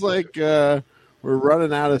looks like we're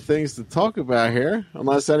running out of things to talk about here.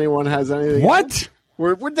 Unless anyone has anything. What? Else.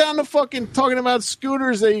 We're down to fucking talking about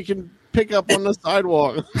scooters that you can pick up on the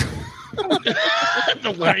sidewalk.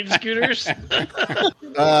 The line scooters.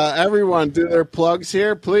 Everyone, do their plugs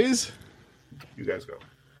here, please. You guys go.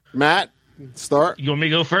 Matt, start. You want me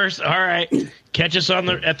to go first? All right. Catch us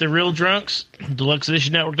at the Real Drunks,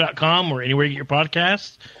 DeluxeEditionNetwork.com, or anywhere you get your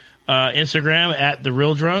podcasts. Instagram at the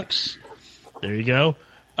Real Drunks. There you go.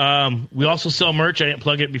 We also sell merch. I didn't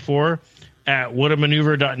plug it before at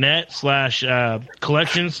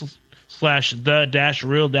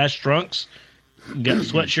whatamaneuver.net/collections/the-real-drunks. You got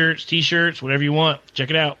sweatshirts, t-shirts, whatever you want. Check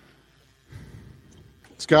it out.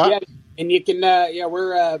 Scott? Yeah, and you can,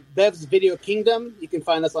 we're Bev's Video Kingdom. You can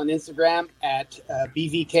find us on Instagram at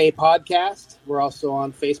BVK Podcast. We're also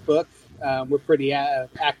on Facebook. We're pretty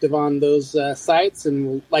active on those sites, and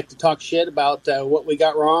we like to talk shit about what we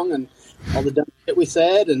got wrong and all the dumb shit we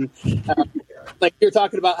said. And like you're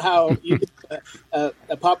talking about how you do a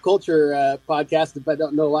pop culture podcast, if I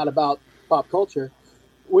don't know a lot about pop culture.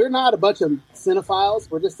 We're not a bunch of cinephiles.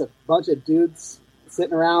 We're just a bunch of dudes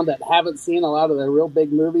sitting around that haven't seen a lot of the real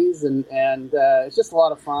big movies, and it's just a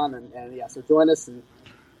lot of fun. And so join us and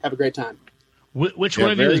have a great time. Which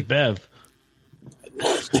one of you is Bev?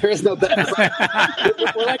 There is no Bev.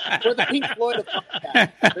 we're the Pink Floyd of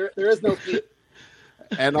podcast. There is no Pink.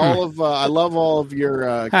 And I love all of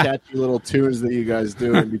your catchy little tunes that you guys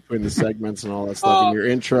do in between the segments and all that stuff. And your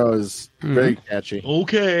intro is very catchy.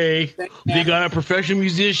 Okay. They got a professional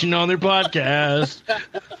musician on their podcast.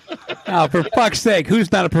 Oh, for fuck's sake,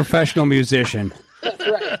 who's not a professional musician? That's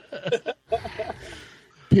right.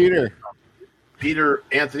 Peter. Peter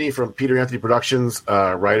Anthony from Peter Anthony Productions,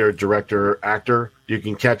 writer, director, actor. You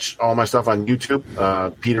can catch all my stuff on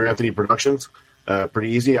YouTube, Peter Anthony Productions. Pretty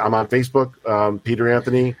easy. I'm on Facebook, Peter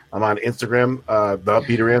Anthony. I'm on Instagram, the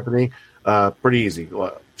Peter Anthony. Pretty easy.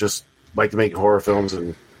 Just like to make horror films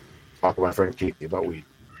and talk to my friend Katie about weed.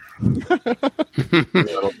 I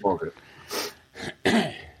don't smoke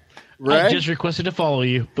it. I just requested to follow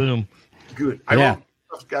you. Boom. Good. I wrote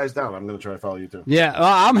stuff guys down. I'm going to try to follow you too. Yeah,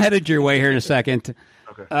 well, I'm headed your way here in a second.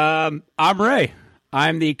 Okay. I'm Ray.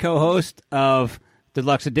 I'm the co-host of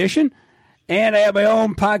Deluxe Edition, and I have my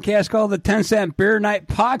own podcast called the 10 Cent Beer Night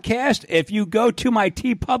Podcast. If you go to my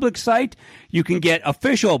TeePublic site, you can get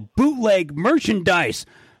official bootleg merchandise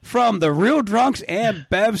from the Real Drunks and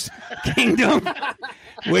Bev's Kingdom,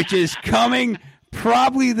 which is coming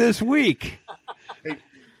probably this week.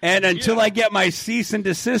 And until I get my cease and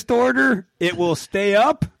desist order, it will stay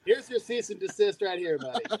up. Here's your cease and desist right here,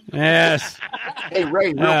 buddy. Yes. Hey,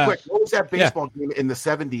 Ray, real quick. What was that baseball game in the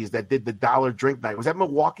 70s that did the $1 drink night? Was that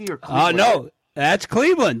Milwaukee or Cleveland? No, that's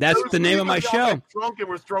Cleveland. That's the name of my show. Drunk and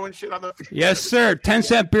we're throwing shit on the field. Yes, sir. 10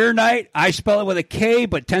 Cent Beer Night. I spell it with a K,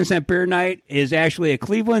 but 10 Cent Beer Night is actually a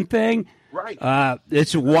Cleveland thing. Right.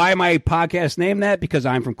 It's why my podcast named that, because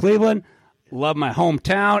I'm from Cleveland. Love my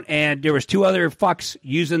hometown, and there was 2 other fucks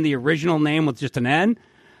using the original name with just an N.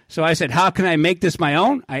 So I said, how can I make this my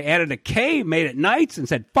own? I added a K, made it Nights, and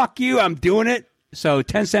said, fuck you, I'm doing it. So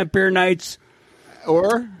 10 Cent Beer Nights.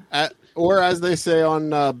 Or as they say on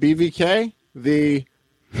BVK, the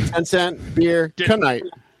 10 Cent Beer Knight.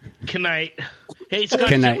 Knight. Hey, Scott,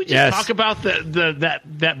 can we just talk about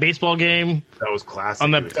that baseball game? That was classic.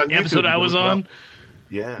 On the episode I was on?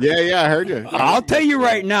 Yeah. Yeah, I heard you. I'll tell you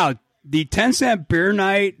right now, the 10 Cent Beer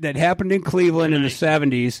Night that happened in Cleveland in the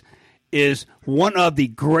 70s is one of the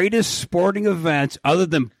greatest sporting events other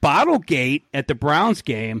than Bottlegate at the Browns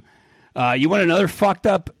game. You want another fucked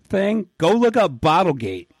up thing? Go look up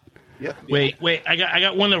Bottlegate. Yeah. Wait. I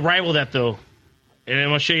got one that rival that, though. And I'm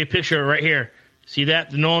going to show you a picture right here. See that?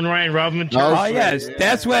 The Nolan Ryan, Robin Ventura. Oh, yes. Yeah.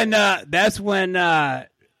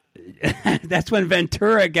 That's when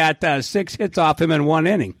Ventura got 6 hits off him in 1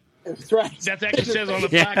 inning. That's right. That actually says on the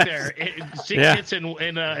plaque there. 6 hits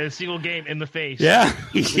in a single game in the face. Yeah.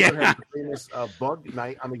 Yeah. Famous bug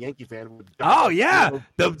night. I'm a Yankee fan. Oh, yeah.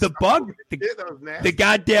 The bug. The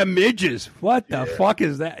goddamn midges. What the fuck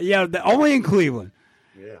is that? Yeah, only in Cleveland.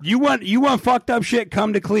 Yeah. You want fucked up shit,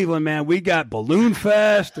 come to Cleveland, man. We got Balloon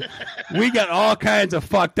Fest. We got all kinds of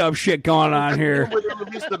fucked up shit going on here. Where they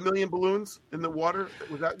released 1 million balloons in the water?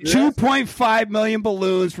 Was that 2.5 million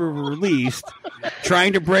balloons were released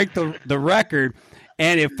trying to break the record,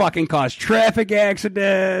 and it fucking caused traffic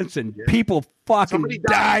accidents and people fucking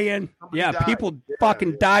dying. People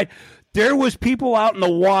fucking died. There was people out in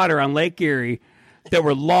the water on Lake Erie that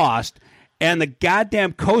were lost, and the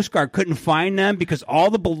goddamn Coast Guard couldn't find them because all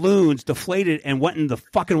the balloons deflated and went in the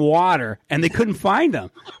fucking water, and they couldn't find them.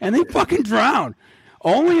 And they fucking drowned.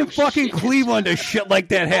 Only in fucking Cleveland does shit like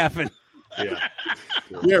that happen.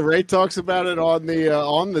 Yeah, Ray talks about it on the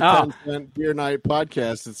 10 Cent Beer Night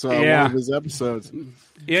podcast. It's one of his episodes.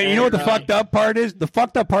 Yeah, you know what the fucked up part is? The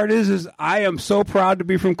fucked up part is I am so proud to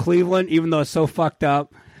be from Cleveland, even though it's so fucked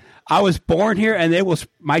up. I was born here, and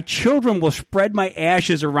my children will spread my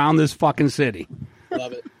ashes around this fucking city.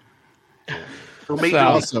 Love it. So maybe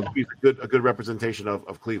awesome. He's a good representation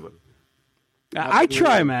of Cleveland. I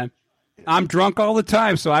try, man. I'm drunk all the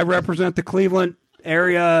time, so I represent the Cleveland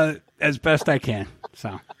area as best I can.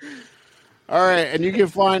 So, all right, and you can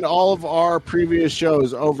find all of our previous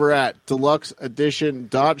shows over at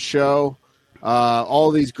deluxeedition.show.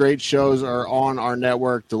 All these great shows are on our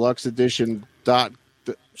network, Deluxe Edition. Deluxe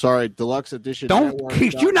Edition.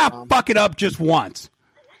 You not fuck it up just once.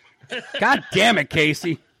 God damn it,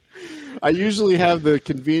 Casey. I usually have the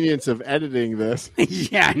convenience of editing this.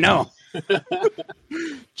 Yeah, I know.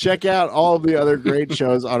 Check out all of the other great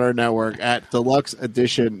shows on our network at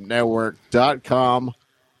deluxeeditionnetwork.com,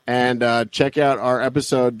 and check out our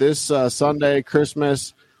episode this Sunday,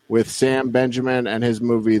 Christmas, with Sam Benjamin and his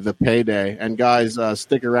movie The Payday. And guys,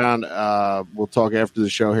 stick around. We'll talk after the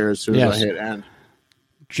show here as soon as I hit end.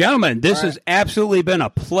 Gentlemen, this has absolutely been a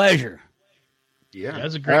pleasure. Yeah. That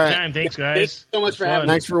was a great time. Thanks, guys. Thanks so much for having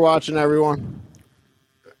me. Thanks for watching, everyone.